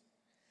senses.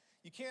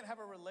 You can't have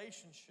a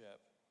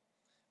relationship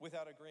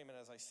without agreement,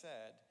 as I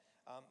said,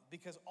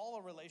 because all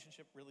a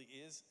relationship really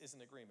is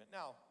an agreement.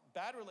 Now,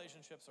 bad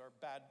relationships are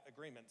bad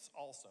agreements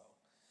also.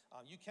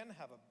 You can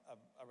have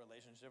a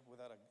relationship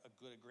without a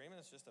good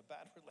agreement. It's just a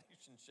bad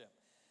relationship.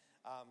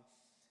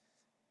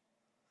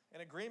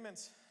 And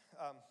agreements,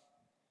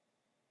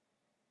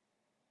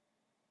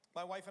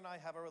 my wife and I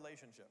have a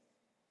relationship.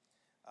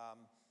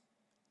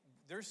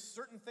 There's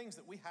certain things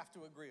that we have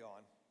to agree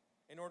on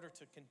in order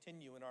to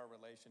continue in our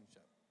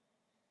relationship.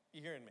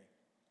 You hearing me?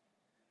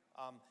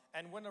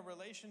 And when a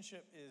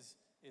relationship is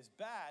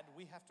bad,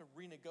 we have to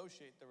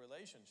renegotiate the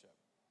relationship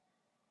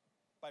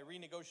by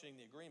renegotiating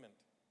the agreement.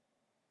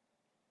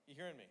 You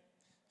hearing me?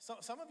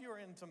 Some of you are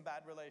in some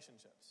bad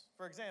relationships.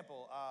 For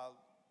example,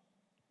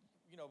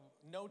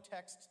 no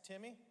text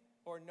Timmy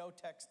or no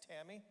text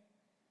Tammy.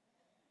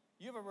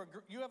 You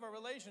have a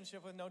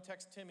relationship with no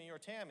text Timmy or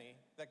Tammy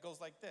that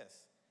goes like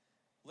this.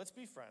 Let's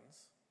be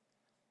friends.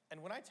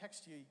 And when I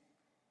text you,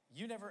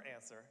 you never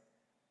answer.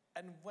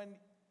 And when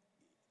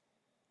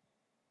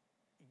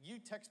you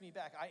text me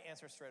back, I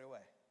answer straight away.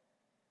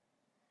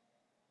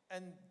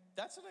 And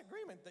that's an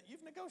agreement that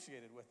you've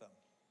negotiated with them.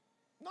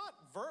 Not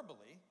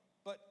verbally,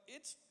 but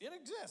it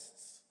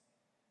exists.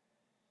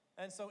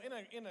 And so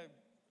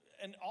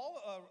and all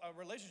a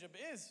relationship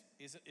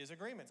is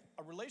agreements.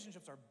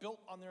 Relationships are built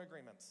on their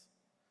agreements.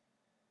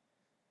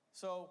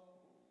 So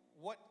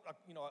what a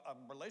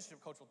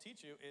relationship coach will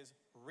teach you is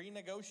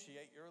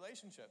renegotiate your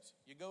relationships.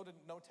 You go to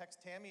No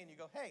Text Tammy and you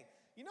go, hey,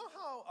 you know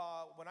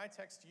how when I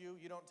text you,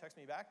 you don't text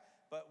me back,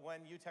 but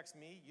when you text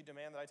me, you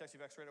demand that I text you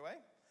back straight away?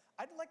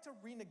 I'd like to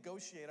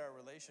renegotiate our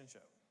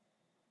relationship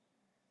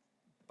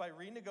by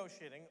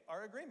renegotiating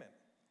our agreement.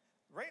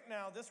 Right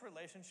now, this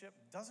relationship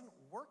doesn't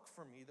work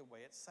for me the way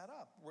it's set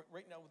up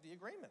right now with the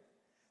agreement.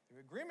 The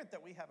agreement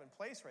that we have in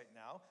place right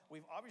now,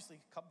 we've obviously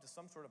come to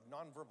some sort of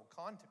nonverbal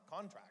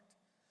contract.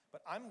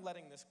 But I'm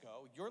letting this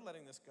go, you're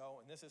letting this go,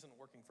 and this isn't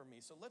working for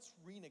me. So let's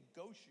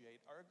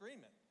renegotiate our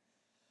agreement.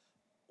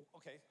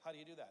 Okay, how do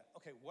you do that?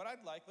 Okay, what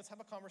I'd like, let's have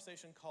a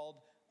conversation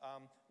called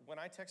when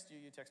I text you,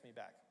 you text me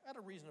back at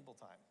a reasonable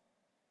time.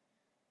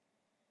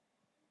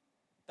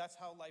 That's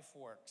how life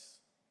works.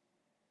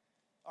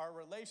 Our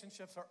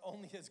relationships are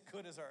only as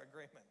good as our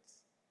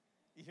agreements.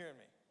 You hearing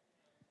me?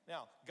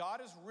 Now,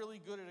 God is really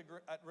good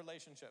at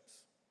relationships.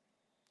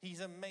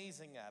 He's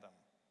amazing at them.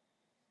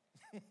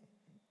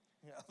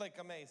 Like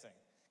amazing.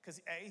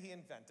 Because A, he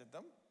invented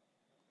them.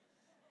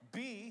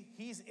 B,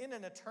 he's in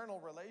an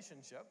eternal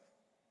relationship.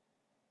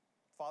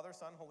 Father,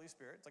 Son, Holy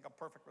Spirit. It's like a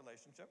perfect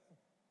relationship.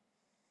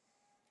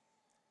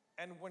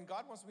 And when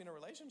God wants to be in a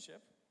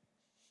relationship,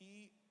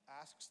 he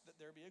asks that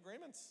there be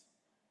agreements.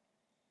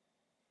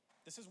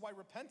 This is why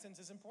repentance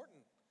is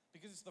important,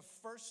 because it's the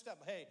first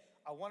step. Hey,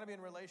 I want to be in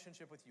a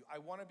relationship with you. I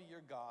want to be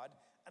your God,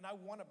 and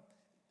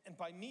and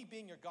by me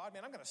being your God,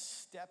 man, I'm going to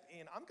step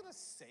in. I'm going to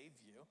save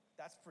you.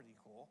 That's pretty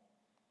cool.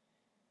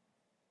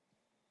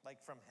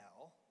 Like from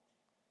hell.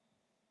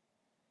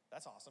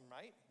 That's awesome,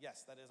 right?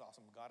 Yes, that is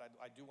awesome. God,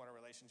 I do want a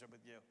relationship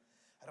with you.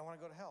 I don't want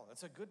to go to hell.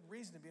 That's a good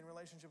reason to be in a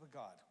relationship with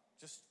God,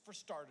 just for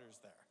starters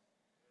there,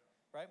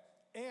 right?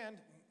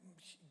 And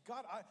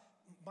God,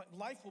 my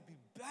life will be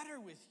better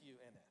with you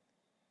in it.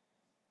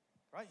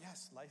 Right?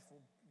 Yes, life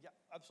will, yeah,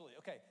 absolutely.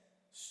 Okay,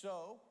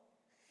 so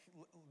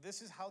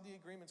this is how the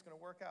agreement's going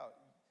to work out.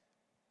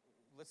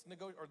 Let's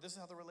negotiate, or this is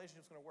how the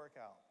relationship's going to work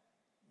out.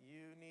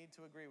 You need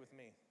to agree with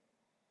me.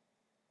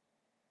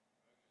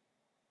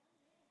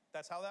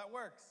 That's how that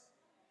works.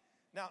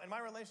 Now, in my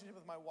relationship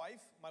with my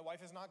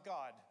wife is not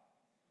God.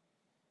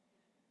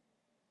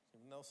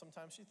 Even though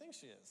sometimes she thinks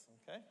she is,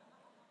 okay?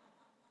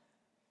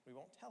 We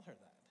won't tell her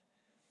that.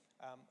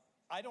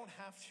 I don't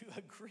have to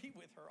agree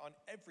with her on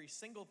every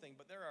single thing,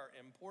 but there are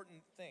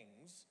important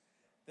things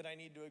that I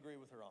need to agree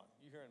with her on.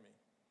 You hearing me?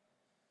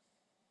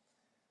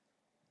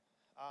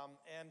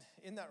 And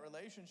in that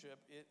relationship,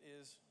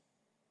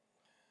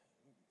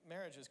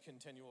 marriage is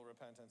continual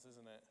repentance,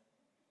 isn't it?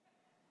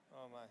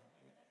 Oh my.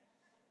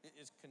 It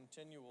is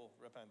continual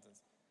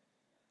repentance.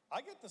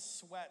 I get the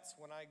sweats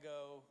when I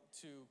go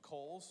to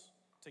Kohl's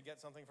to get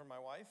something for my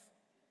wife.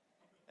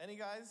 Any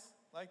guys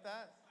like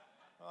that?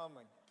 Oh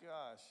my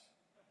gosh.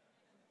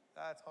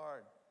 That's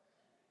hard,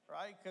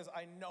 right? Because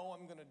I know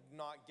I'm going to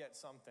not get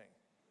something.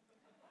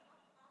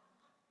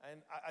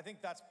 And I think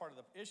that's part of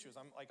the issue is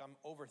I'm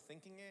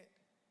overthinking it,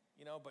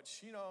 but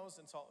she knows,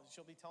 and so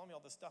she'll be telling me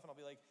all this stuff, and I'll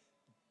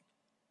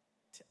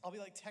be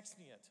like, text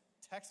me it.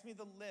 Text me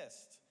the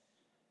list.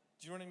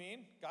 Do you know what I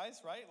mean?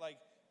 Guys, right? Like,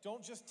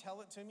 don't just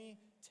tell it to me,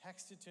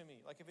 text it to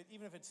me. Like,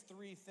 even if it's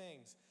 3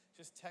 things,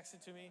 just text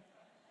it to me,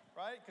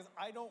 right? Because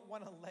I don't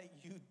want to let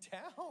you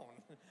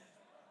down,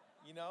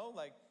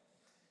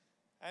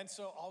 And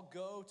so I'll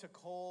go to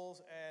Kohl's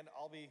and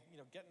I'll be,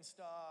 getting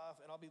stuff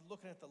and I'll be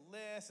looking at the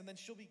list and then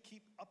she'll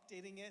keep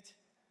updating it,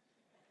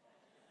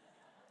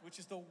 which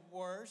is the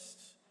worst.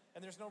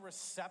 And there's no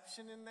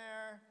reception in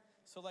there.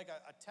 So like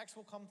a text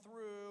will come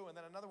through and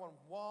then another one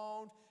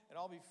won't and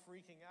I'll be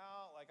freaking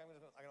out. Like I'm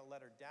gonna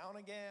let her down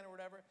again or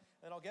whatever.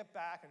 And then I'll get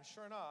back and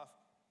sure enough,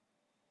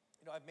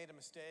 I've made a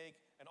mistake.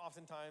 And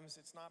oftentimes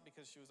it's not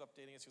because she was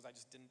updating, it's because I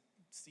just didn't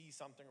see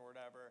something or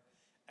whatever.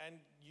 And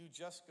you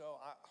just go,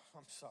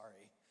 I'm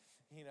sorry,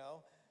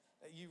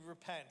 you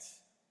repent.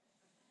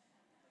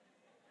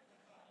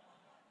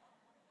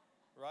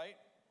 Right?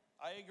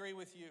 I agree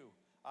with you.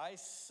 I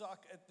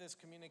suck at this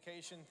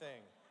communication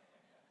thing.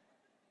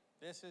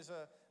 This is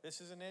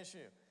an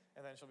issue.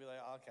 And then she'll be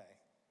like, okay,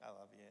 I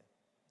love you.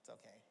 It's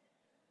okay.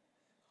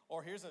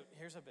 Or here's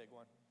a big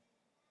one.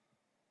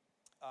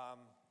 I'm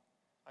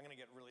going to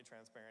get really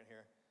transparent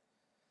here.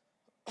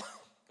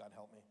 God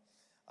help me.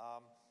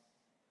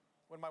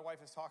 When my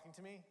wife is talking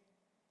to me,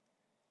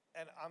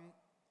 and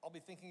I'll be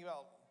thinking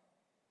about,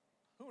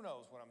 who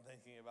knows what I'm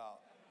thinking about.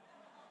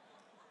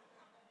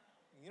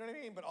 You know what I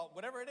mean? But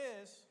whatever it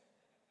is,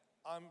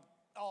 I'm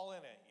all in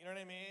it. You know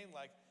what I mean?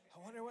 Like, I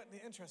wonder what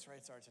the interest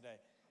rates are today.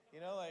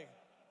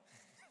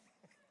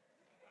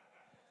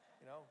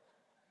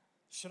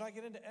 Should I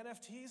get into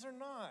NFTs or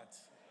not?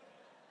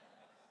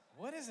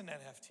 What is an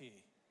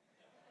NFT?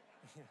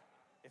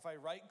 If I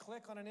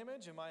right-click on an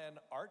image, am I an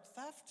art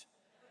theft?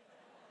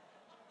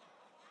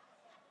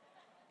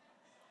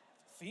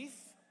 thief?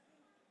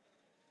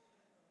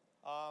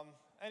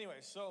 Anyway,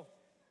 so,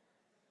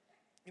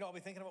 I'll be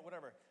thinking about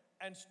whatever.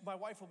 And my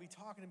wife will be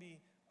talking to me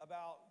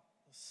about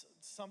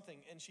something,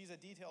 and she's a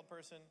detailed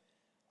person.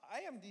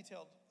 I am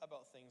detailed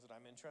about things that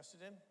I'm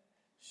interested in.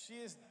 She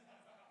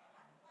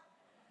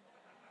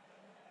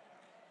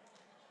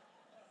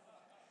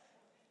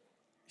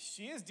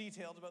is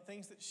detailed about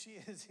things that she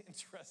is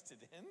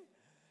interested in.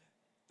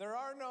 There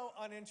are no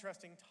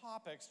uninteresting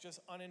topics, just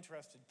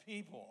uninterested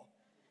people.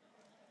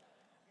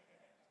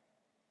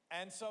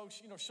 And so,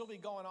 she'll be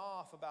going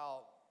off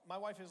about, my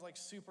wife is like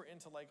super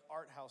into like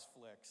art house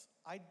flicks.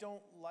 I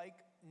don't like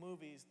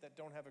movies that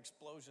don't have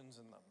explosions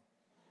in them.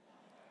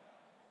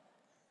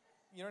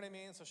 You know what I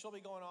mean? So she'll be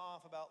going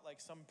off about like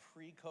some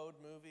pre-code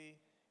movie,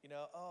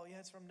 oh yeah,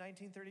 it's from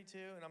 1932.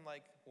 And I'm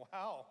like,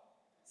 wow,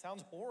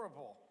 sounds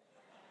horrible.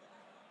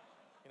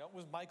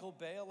 Was Michael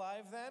Bay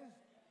alive then?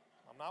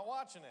 I'm not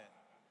watching it.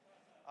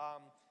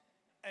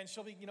 And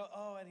she'll be,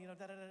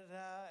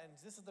 da-da-da-da-da, and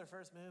this is their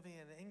first movie,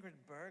 and Ingrid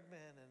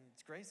Bergman, and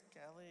it's Grace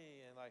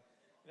Kelly, and like,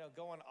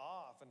 going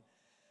off,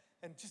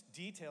 and just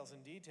details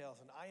and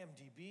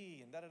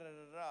IMDb, and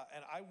da-da-da-da-da,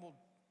 and I will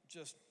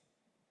just,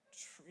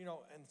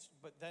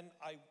 but then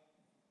I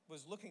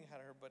was looking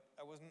at her, but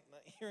I wasn't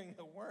hearing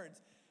the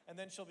words, and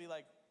then she'll be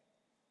like,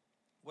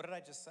 what did I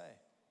just say?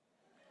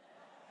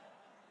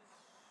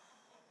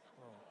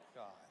 Oh,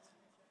 God.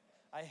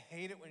 I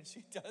hate it when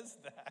she does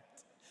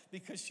that.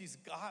 Because she's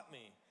got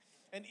me.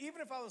 And even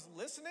if I was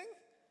listening,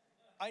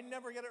 I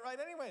never get it right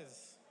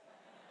anyways.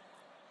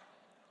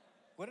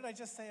 What did I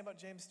just say about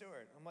James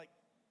Stewart? I'm like,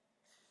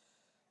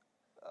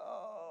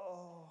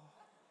 oh.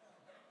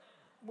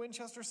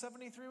 Winchester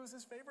 73 was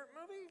his favorite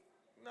movie?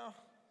 No,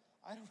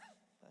 I don't,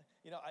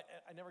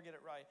 I never get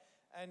it right.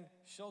 And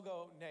she'll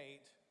go,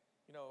 Nate,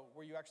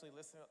 were you actually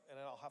listening? And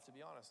I'll have to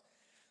be honest.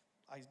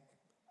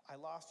 I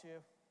lost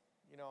you,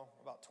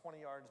 about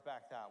 20 yards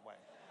back that way.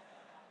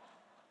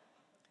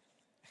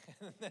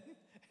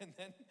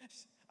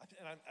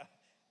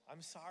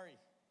 I'm sorry.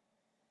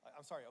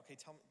 I'm sorry. Okay,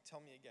 tell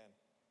me again.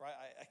 Right?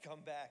 I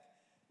come back.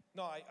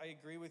 No, I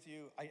agree with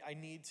you. I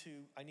need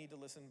to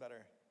listen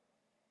better.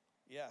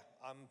 Yeah,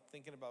 I'm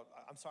thinking about.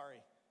 I'm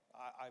sorry.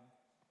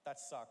 That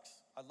sucks.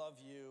 I love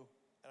you,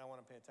 and I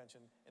want to pay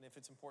attention. And if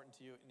it's important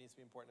to you, it needs to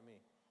be important to me.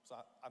 So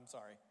I'm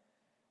sorry.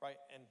 Right?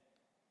 And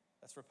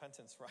that's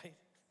repentance, right?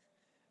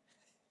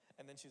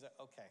 And then she's like,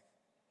 okay.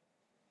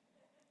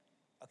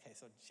 Okay,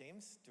 so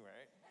James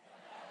Stewart.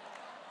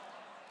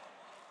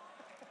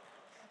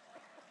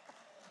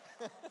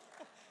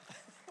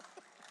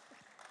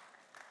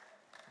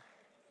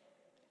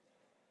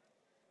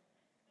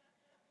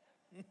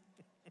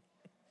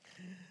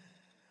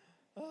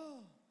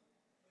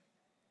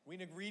 We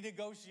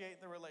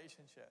renegotiate the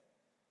relationship.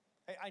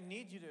 Hey, I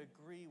need you to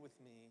agree with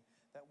me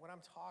that when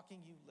I'm talking,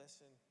 you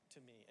listen to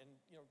me and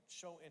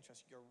show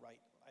interest. You're right.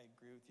 I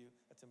agree with you.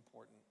 That's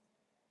important.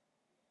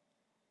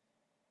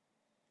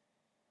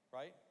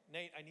 Right?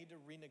 Nate, I need to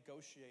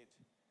renegotiate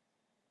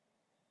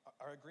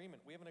our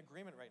agreement. We have an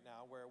agreement right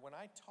now where when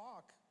I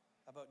talk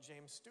about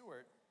James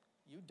Stewart,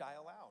 you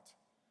dial out.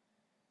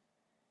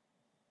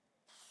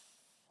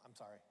 I'm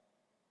sorry.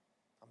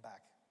 I'm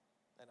back.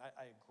 And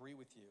I agree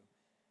with you.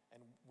 And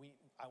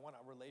I want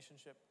a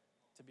relationship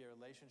to be a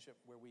relationship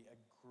where we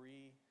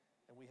agree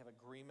and we have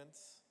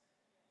agreements.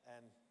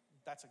 And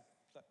that's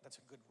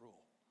a good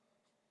rule.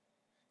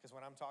 Because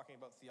when I'm talking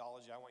about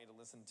theology, I want you to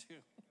listen too.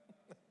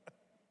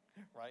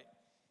 Right?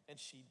 And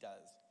she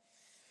does.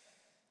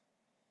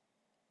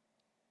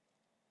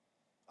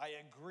 I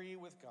agree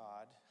with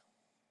God,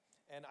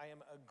 and I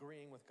am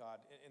agreeing with God.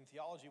 In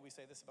theology, we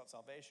say this about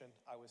salvation.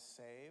 I was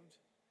saved,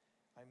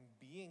 I'm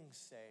being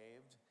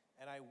saved,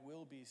 and I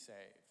will be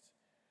saved.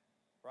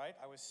 Right?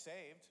 I was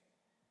saved.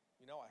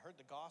 I heard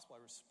the gospel.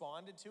 I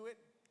responded to it.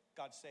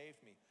 God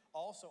saved me.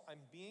 Also, I'm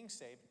being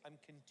saved. I'm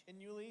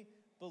continually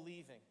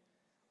believing.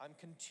 I'm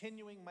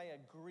continuing my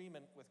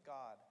agreement with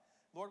God.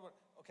 Lord,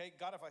 okay,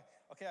 God,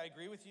 I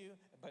agree with you,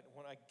 but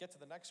when I get to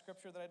the next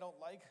scripture that I don't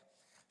like,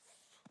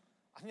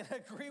 I'm going to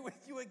agree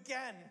with you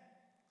again.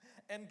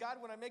 And God,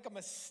 when I make a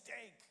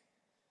mistake,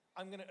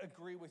 I'm going to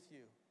agree with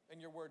you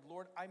in your word.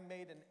 Lord, I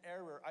made an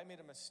error. I made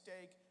a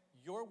mistake.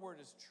 Your word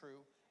is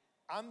true.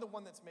 I'm the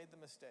one that's made the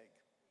mistake.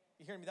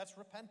 You hear me? That's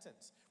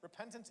repentance.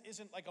 Repentance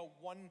isn't like a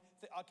one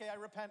thing. Okay, I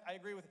repent. I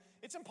agree with.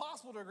 It's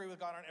impossible to agree with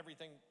God on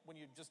everything when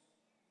you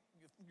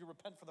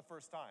repent for the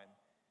first time.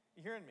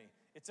 You hearing me?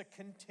 It's a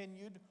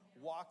continued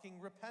walking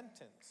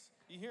repentance.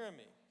 You hearing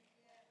me?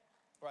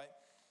 Right?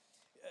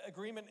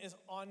 Agreement is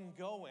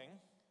ongoing.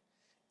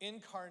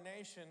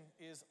 Incarnation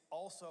is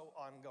also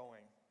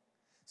ongoing.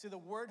 See, the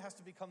word has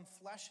to become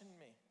flesh in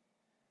me.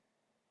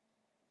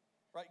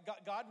 Right?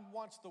 God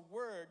wants the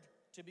word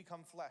to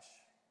become flesh.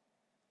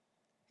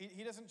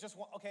 He doesn't just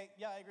want, okay,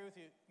 yeah, I agree with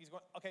you. He's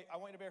going, okay, I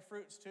want you to bear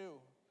fruits too.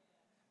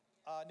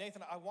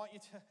 Nathan, I want you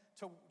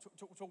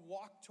to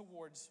walk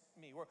towards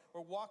me.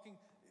 We're walking.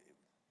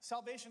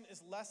 Salvation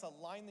is less a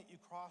line that you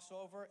cross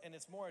over, and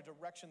it's more a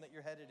direction that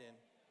you're headed in.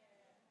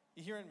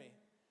 You hearing me?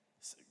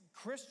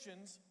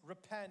 Christians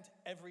repent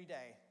every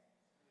day.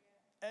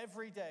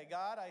 Every day,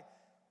 God,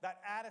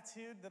 that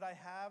attitude that I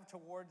have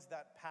towards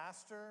that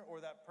pastor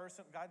or that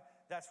person, God,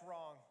 that's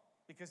wrong.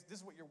 Because this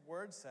is what your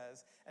word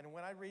says. And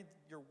when I read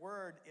your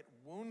word, it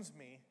wounds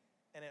me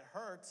and it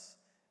hurts.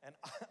 And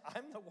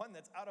I'm the one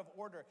that's out of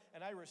order.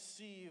 And I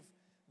receive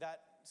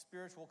that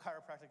spiritual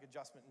chiropractic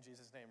adjustment in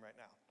Jesus' name right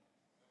now.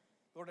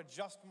 Lord,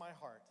 adjust my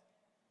heart.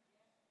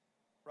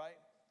 Right?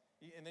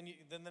 And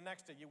then the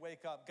next day you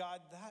wake up,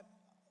 God,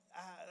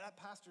 that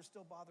pastor's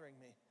still bothering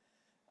me.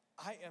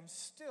 I am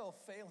still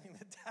failing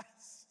the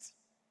test.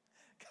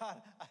 God,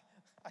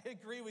 I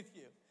agree with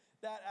you.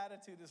 That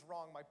attitude is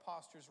wrong. My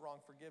posture is wrong.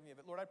 Forgive me of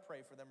it. Lord, I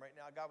pray for them right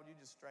now. God, would you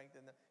just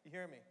strengthen them? You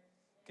hear me?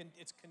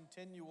 It's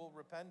continual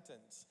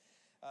repentance,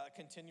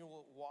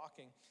 continual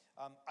walking.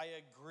 I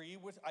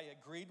agreed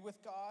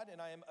with God,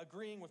 and I am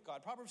agreeing with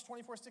God. Proverbs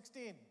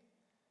 24:16.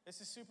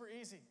 This is super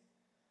easy.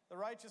 The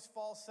righteous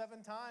fall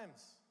 7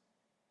 times,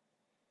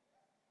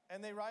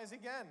 and they rise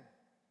again.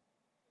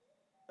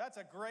 That's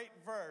a great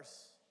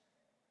verse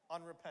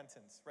on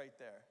repentance right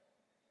there.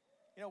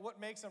 You know, what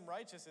makes him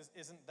righteous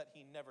isn't that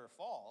he never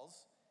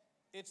falls.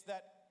 It's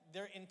that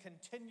they're in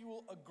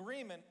continual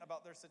agreement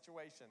about their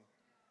situation.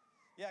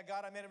 Yeah,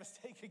 God, I made a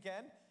mistake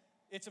again.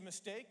 It's a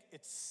mistake.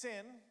 It's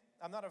sin.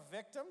 I'm not a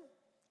victim.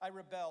 I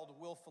rebelled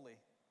willfully.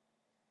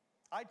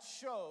 I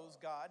chose,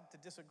 God, to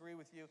disagree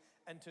with you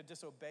and to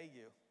disobey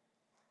you.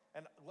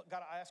 And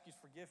God, I ask you to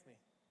forgive me.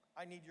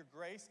 I need your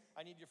grace.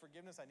 I need your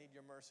forgiveness. I need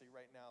your mercy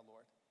right now,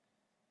 Lord.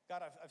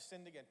 God, I've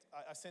sinned again.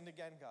 I sinned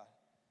again, God.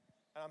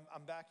 And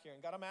I'm back here.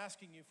 And God, I'm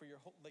asking you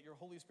that your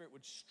Holy Spirit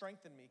would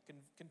strengthen me,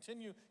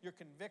 continue your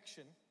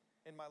conviction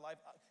in my life.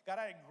 God,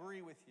 I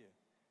agree with you.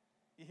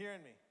 You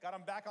hearing me? God,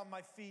 I'm back on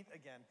my feet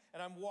again,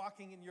 and I'm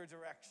walking in your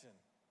direction.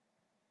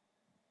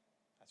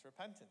 That's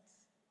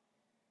repentance.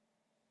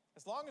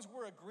 As long as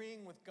we're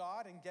agreeing with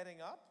God and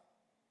getting up,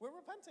 we're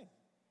repenting.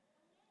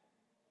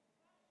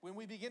 When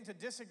we begin to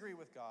disagree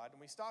with God and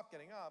we stop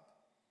getting up,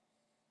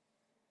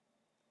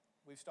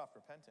 we've stopped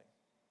repenting.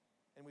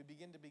 And we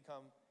begin to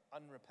become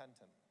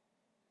unrepentant.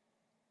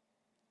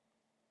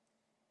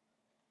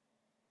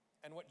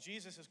 And what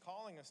Jesus is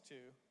calling us to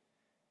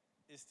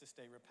is to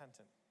stay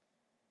repentant.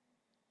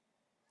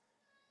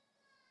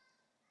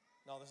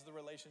 Now, this is the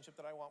relationship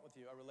that I want with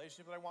you. A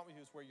relationship that I want with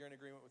you is where you're in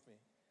agreement with me.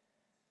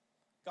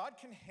 God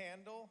can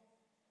handle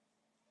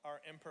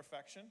our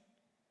imperfection.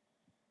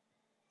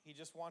 He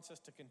just wants us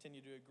to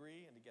continue to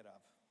agree and to get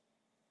up.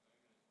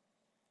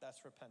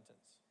 That's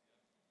repentance.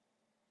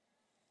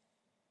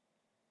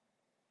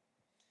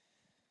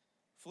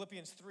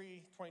 Philippians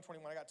 3,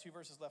 20-21. I got 2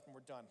 verses left and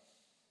we're done.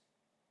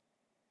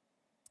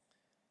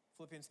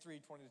 Philippians 3,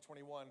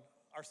 20-21.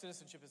 Our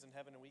citizenship is in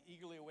heaven, and we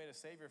eagerly await a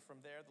Savior from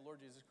there, the Lord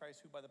Jesus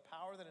Christ, who by the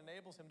power that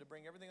enables him to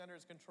bring everything under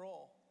his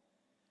control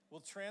will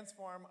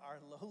transform our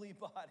lowly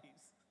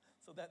bodies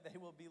so that they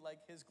will be like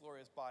his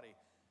glorious body.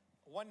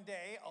 One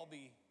day, I'll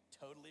be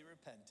totally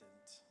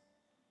repentant.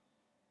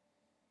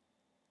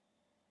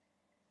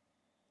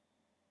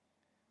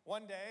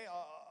 One day,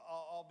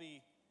 I'll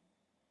be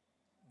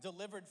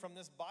delivered from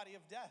this body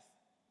of death.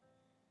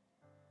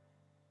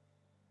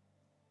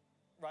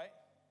 Right?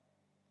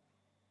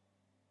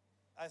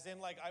 As in,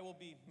 like, I will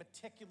be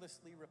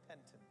meticulously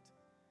repentant.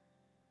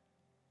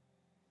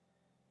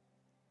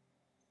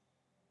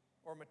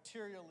 Or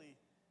materially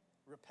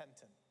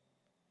repentant.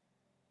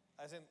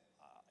 As in,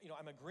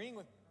 I'm agreeing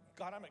with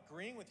God, I'm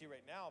agreeing with you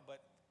right now,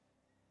 but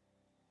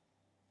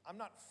I'm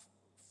not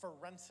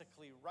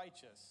forensically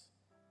righteous.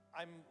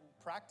 I'm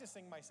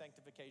practicing my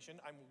sanctification.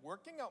 I'm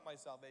working out my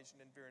salvation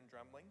in fear and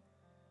trembling.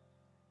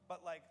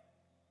 But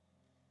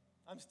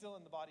I'm still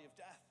in the body of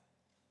death.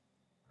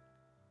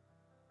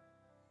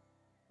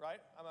 Right?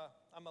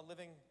 I'm a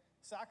living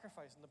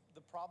sacrifice. And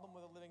the problem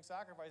with a living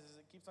sacrifice is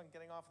it keeps on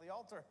getting off the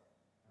altar.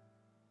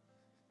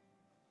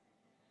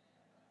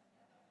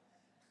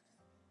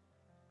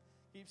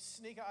 Keeps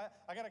sneaking.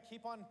 I got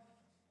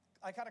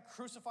to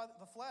crucify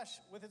the flesh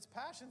with its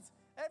passions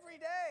every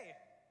day.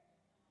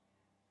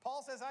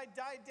 Paul says, I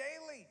die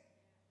daily.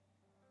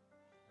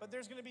 But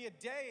there's going to be a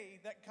day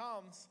that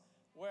comes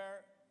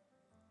where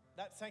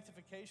that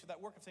sanctification,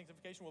 that work of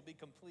sanctification will be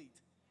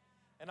complete.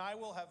 And I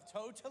will have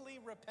totally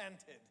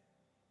repented.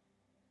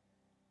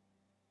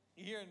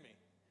 You hearing me?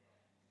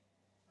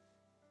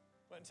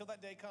 But until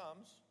that day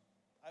comes,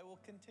 I will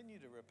continue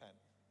to repent.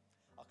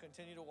 I'll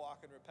continue to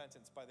walk in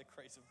repentance by the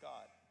grace of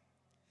God.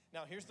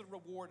 Now, here's the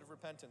reward of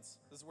repentance.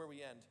 This is where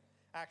we end.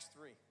 Acts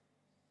 3.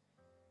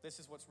 This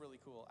is what's really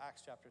cool.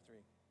 Acts chapter 3.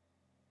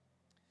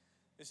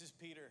 This is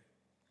Peter,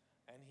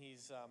 and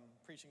he's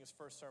preaching his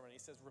first sermon. He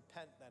says,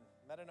 repent then,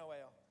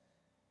 metanoeo,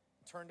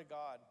 turn to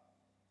God,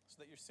 so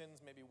that your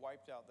sins may be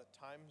wiped out, that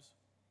times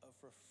of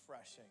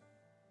refreshing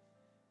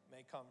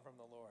may come from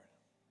the Lord.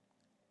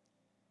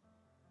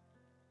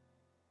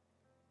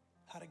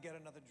 How to get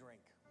another drink.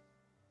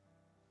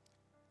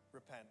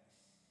 Repent.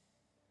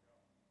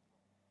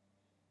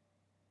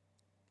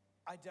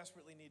 I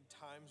desperately need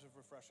times of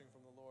refreshing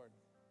from the Lord.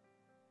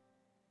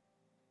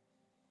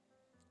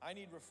 I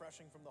need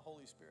refreshing from the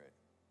Holy Spirit.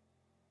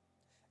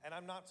 And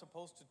I'm not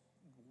supposed to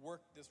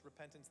work this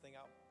repentance thing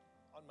out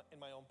in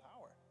my own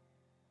power.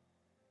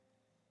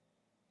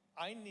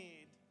 I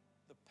need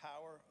the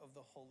power of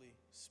the Holy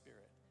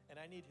Spirit. And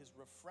I need his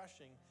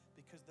refreshing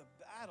because the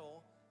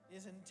battle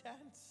is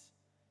intense.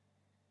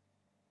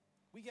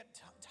 We get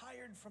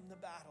tired from the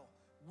battle,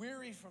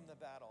 weary from the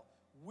battle,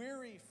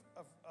 weary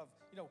of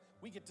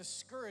we get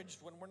discouraged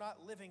when we're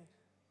not living,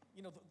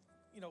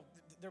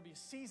 there'll be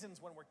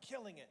seasons when we're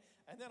killing it.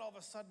 And then all of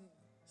a sudden,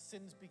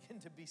 sins begin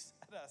to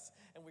beset us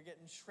and we're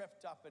getting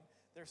tripped up and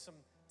there's some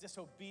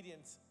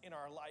disobedience in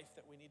our life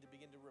that we need to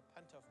begin to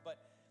repent of. But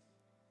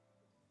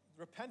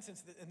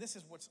repentance, and this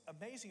is what's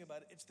amazing about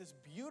it, it's this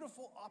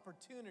beautiful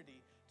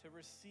opportunity to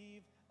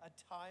receive a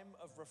time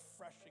of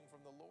refreshing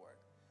from the Lord.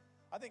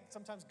 I think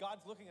sometimes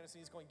God's looking at us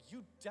and he's going,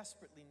 you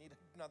desperately need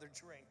another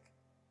drink.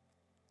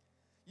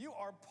 You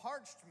are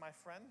parched, my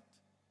friend.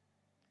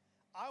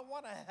 I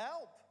want to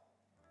help.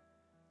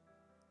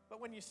 But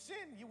when you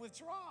sin, you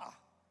withdraw.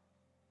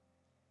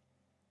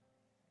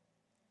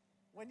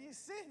 When you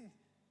sin,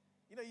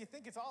 you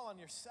think it's all on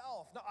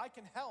yourself. No, I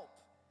can help.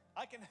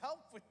 I can help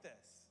with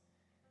this.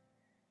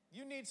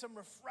 You need some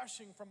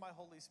refreshing from my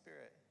Holy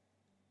Spirit.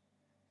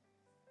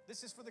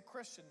 This is for the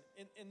Christian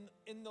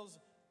in those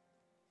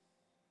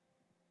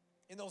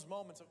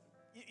moments of,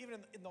 even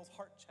in those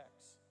heart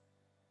checks,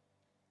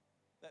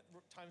 that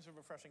times of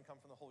refreshing come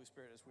from the Holy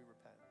Spirit as we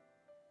repent.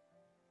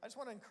 I just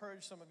want to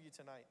encourage some of you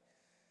tonight.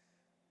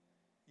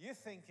 You're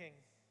thinking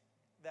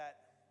that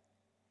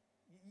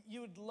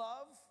you would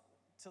love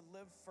to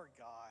live for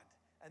God,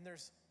 and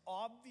there's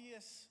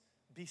obvious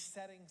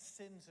besetting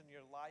sins in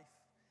your life,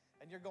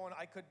 and you're going,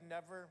 I could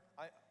never,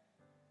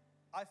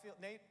 I feel,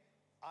 Nate,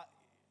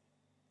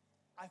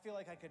 I feel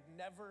like I could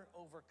never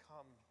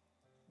overcome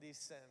these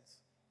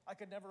sins. I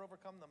could never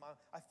overcome them.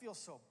 I feel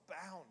so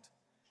bound,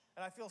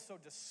 and I feel so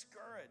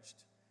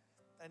discouraged,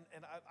 and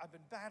I've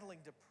been battling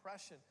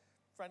depression.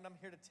 Friend, I'm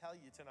here to tell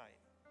you tonight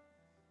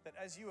that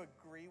as you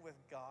agree with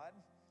God,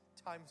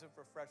 times of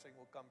refreshing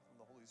will come from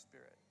the Holy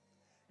Spirit.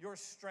 Your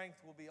strength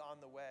will be on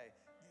the way.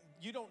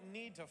 You don't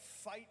need to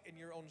fight in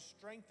your own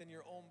strength and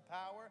your own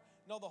power.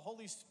 No, the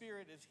Holy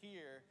Spirit is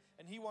here,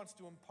 and he wants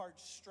to impart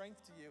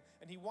strength to you,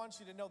 and he wants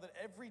you to know that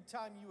every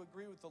time you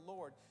agree with the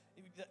Lord,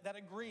 that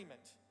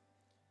agreement,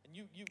 and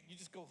you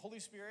just go, Holy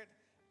Spirit,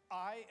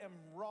 I am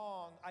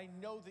wrong. I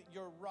know that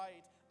you're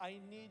right. I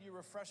need your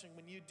refreshing.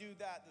 When you do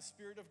that, the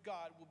Spirit of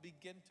God will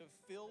begin to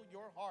fill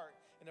your heart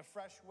in a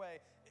fresh way,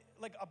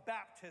 like a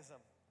baptism,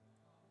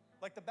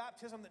 like the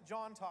baptism that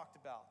John talked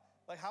about.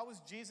 Like, how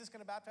is Jesus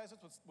going to baptize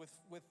us?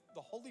 With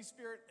the Holy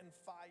Spirit and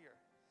fire.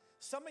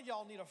 Some of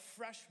y'all need a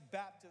fresh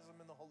baptism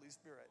in the Holy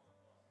Spirit.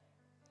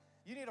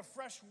 You need a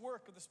fresh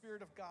work of the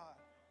Spirit of God.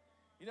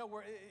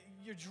 Where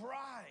you're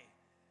dry,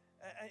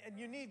 and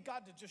you need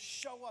God to just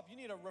show up. You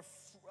need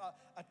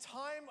a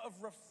time of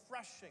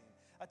refreshing,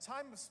 a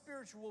time of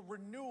spiritual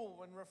renewal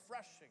and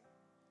refreshing.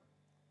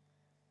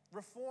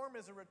 Reform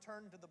is a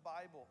return to the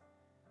Bible.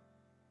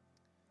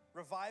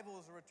 Revival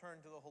is a return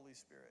to the Holy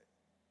Spirit.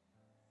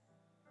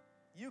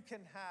 You can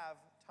have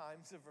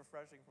times of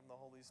refreshing from the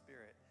Holy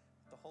Spirit.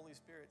 The Holy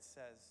Spirit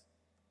says,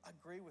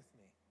 agree with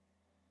me.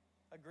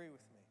 Agree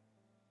with me.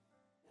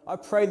 I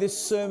pray this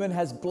sermon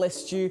has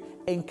blessed you,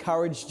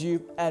 encouraged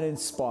you, and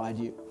inspired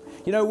you.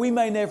 We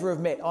may never have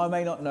met. I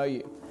may not know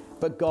you,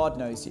 but God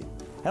knows you.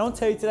 And I want to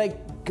tell you today,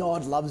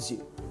 God loves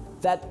you.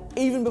 That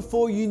even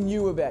before you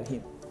knew about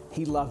him,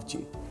 he loved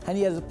you. And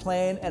he has a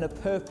plan and a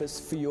purpose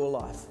for your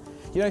life.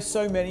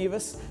 So many of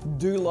us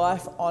do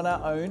life on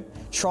our own,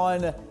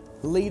 trying to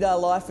lead our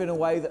life in a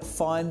way that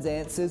finds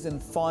answers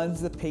and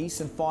finds the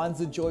peace and finds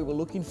the joy we're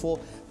looking for,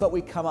 but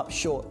we come up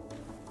short.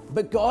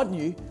 But God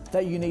knew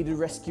that you needed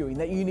rescuing,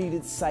 that you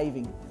needed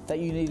saving, that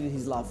you needed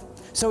his love.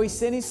 So he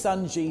sent his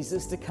son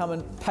Jesus to come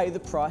and pay the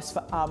price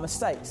for our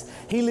mistakes.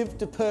 He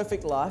lived a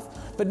perfect life,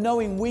 but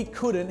knowing we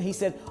couldn't, he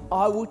said,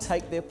 I will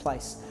take their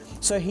place.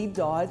 So he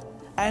died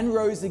and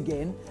rose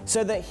again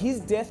so that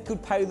his death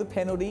could pay the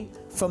penalty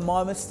for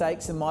my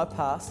mistakes and my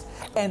past,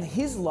 and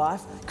his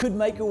life could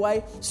make a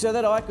way so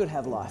that I could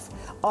have life.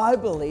 I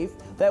believe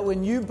that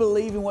when you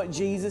believe in what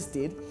Jesus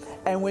did,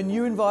 and when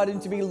you invite him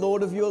to be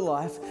Lord of your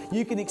life,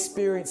 you can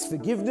experience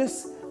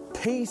forgiveness,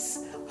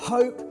 peace,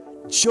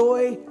 hope,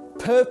 joy,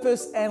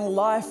 purpose, and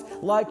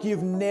life like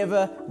you've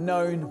never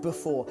known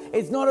before.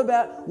 It's not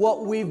about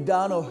what we've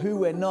done or who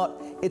we're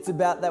not. It's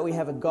about that we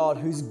have a God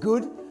who's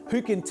good,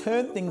 who can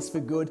turn things for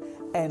good,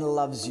 and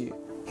loves you.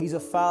 He's a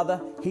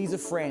father, he's a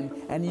friend,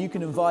 and you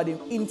can invite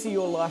him into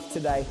your life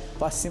today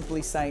by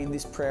simply saying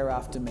this prayer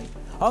after me.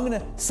 I'm going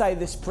to say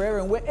this prayer,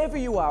 and wherever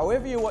you are,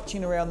 wherever you're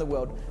watching around the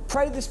world,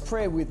 pray this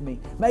prayer with me.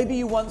 Maybe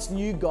you once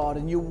knew God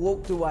and you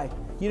walked away.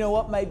 You know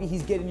what? Maybe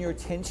he's getting your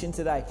attention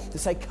today to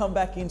say, come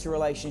back into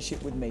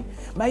relationship with me.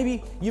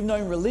 Maybe you've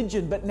known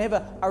religion, but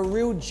never a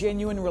real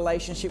genuine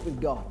relationship with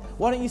God.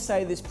 Why don't you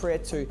say this prayer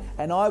too?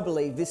 And I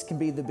believe this can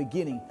be the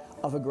beginning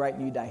of a great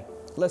new day.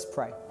 Let's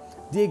pray.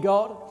 Dear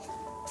God,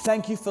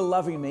 thank you for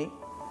loving me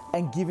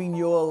and giving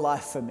your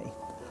life for me.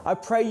 I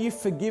pray you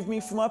forgive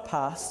me for my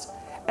past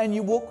and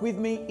you walk with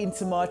me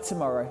into my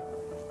tomorrow.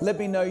 Let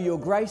me know your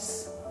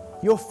grace,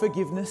 your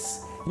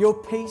forgiveness, your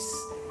peace,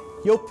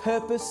 your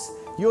purpose,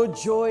 your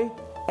joy,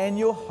 and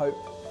your hope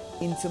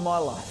into my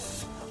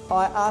life.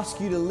 I ask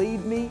you to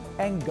lead me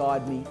and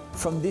guide me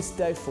from this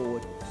day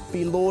forward.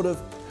 Be Lord of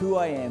who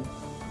I am.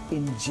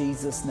 In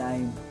Jesus'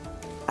 name,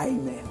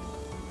 amen.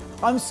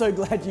 I'm so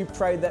glad you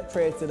prayed that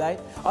prayer today.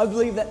 I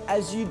believe that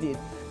as you did,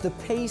 the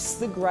peace,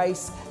 the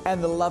grace,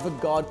 and the love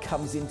of God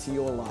comes into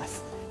your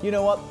life. You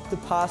know what? The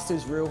past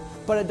is real,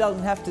 but it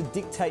doesn't have to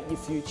dictate your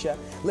future.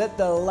 Let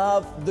the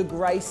love, the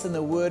grace, and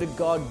the Word of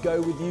God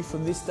go with you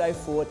from this day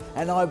forward,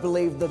 and I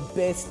believe the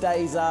best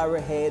days are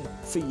ahead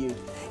for you.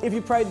 If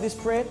you prayed this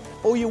prayer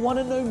or you want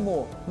to know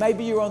more,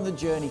 maybe you're on the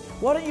journey,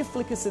 why don't you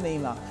flick us an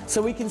email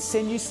so we can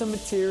send you some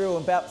material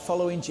about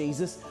following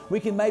Jesus. We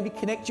can maybe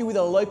connect you with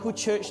a local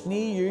church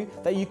near you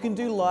that you can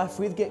do life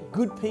with, get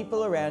good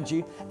people around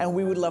you, and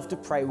we would love to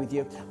pray with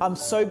you. I'm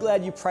so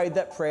glad you prayed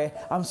that prayer.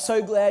 I'm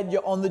so glad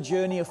you're on the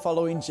journey of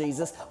following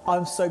Jesus.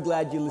 I'm so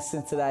glad you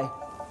listened today.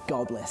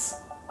 God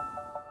bless.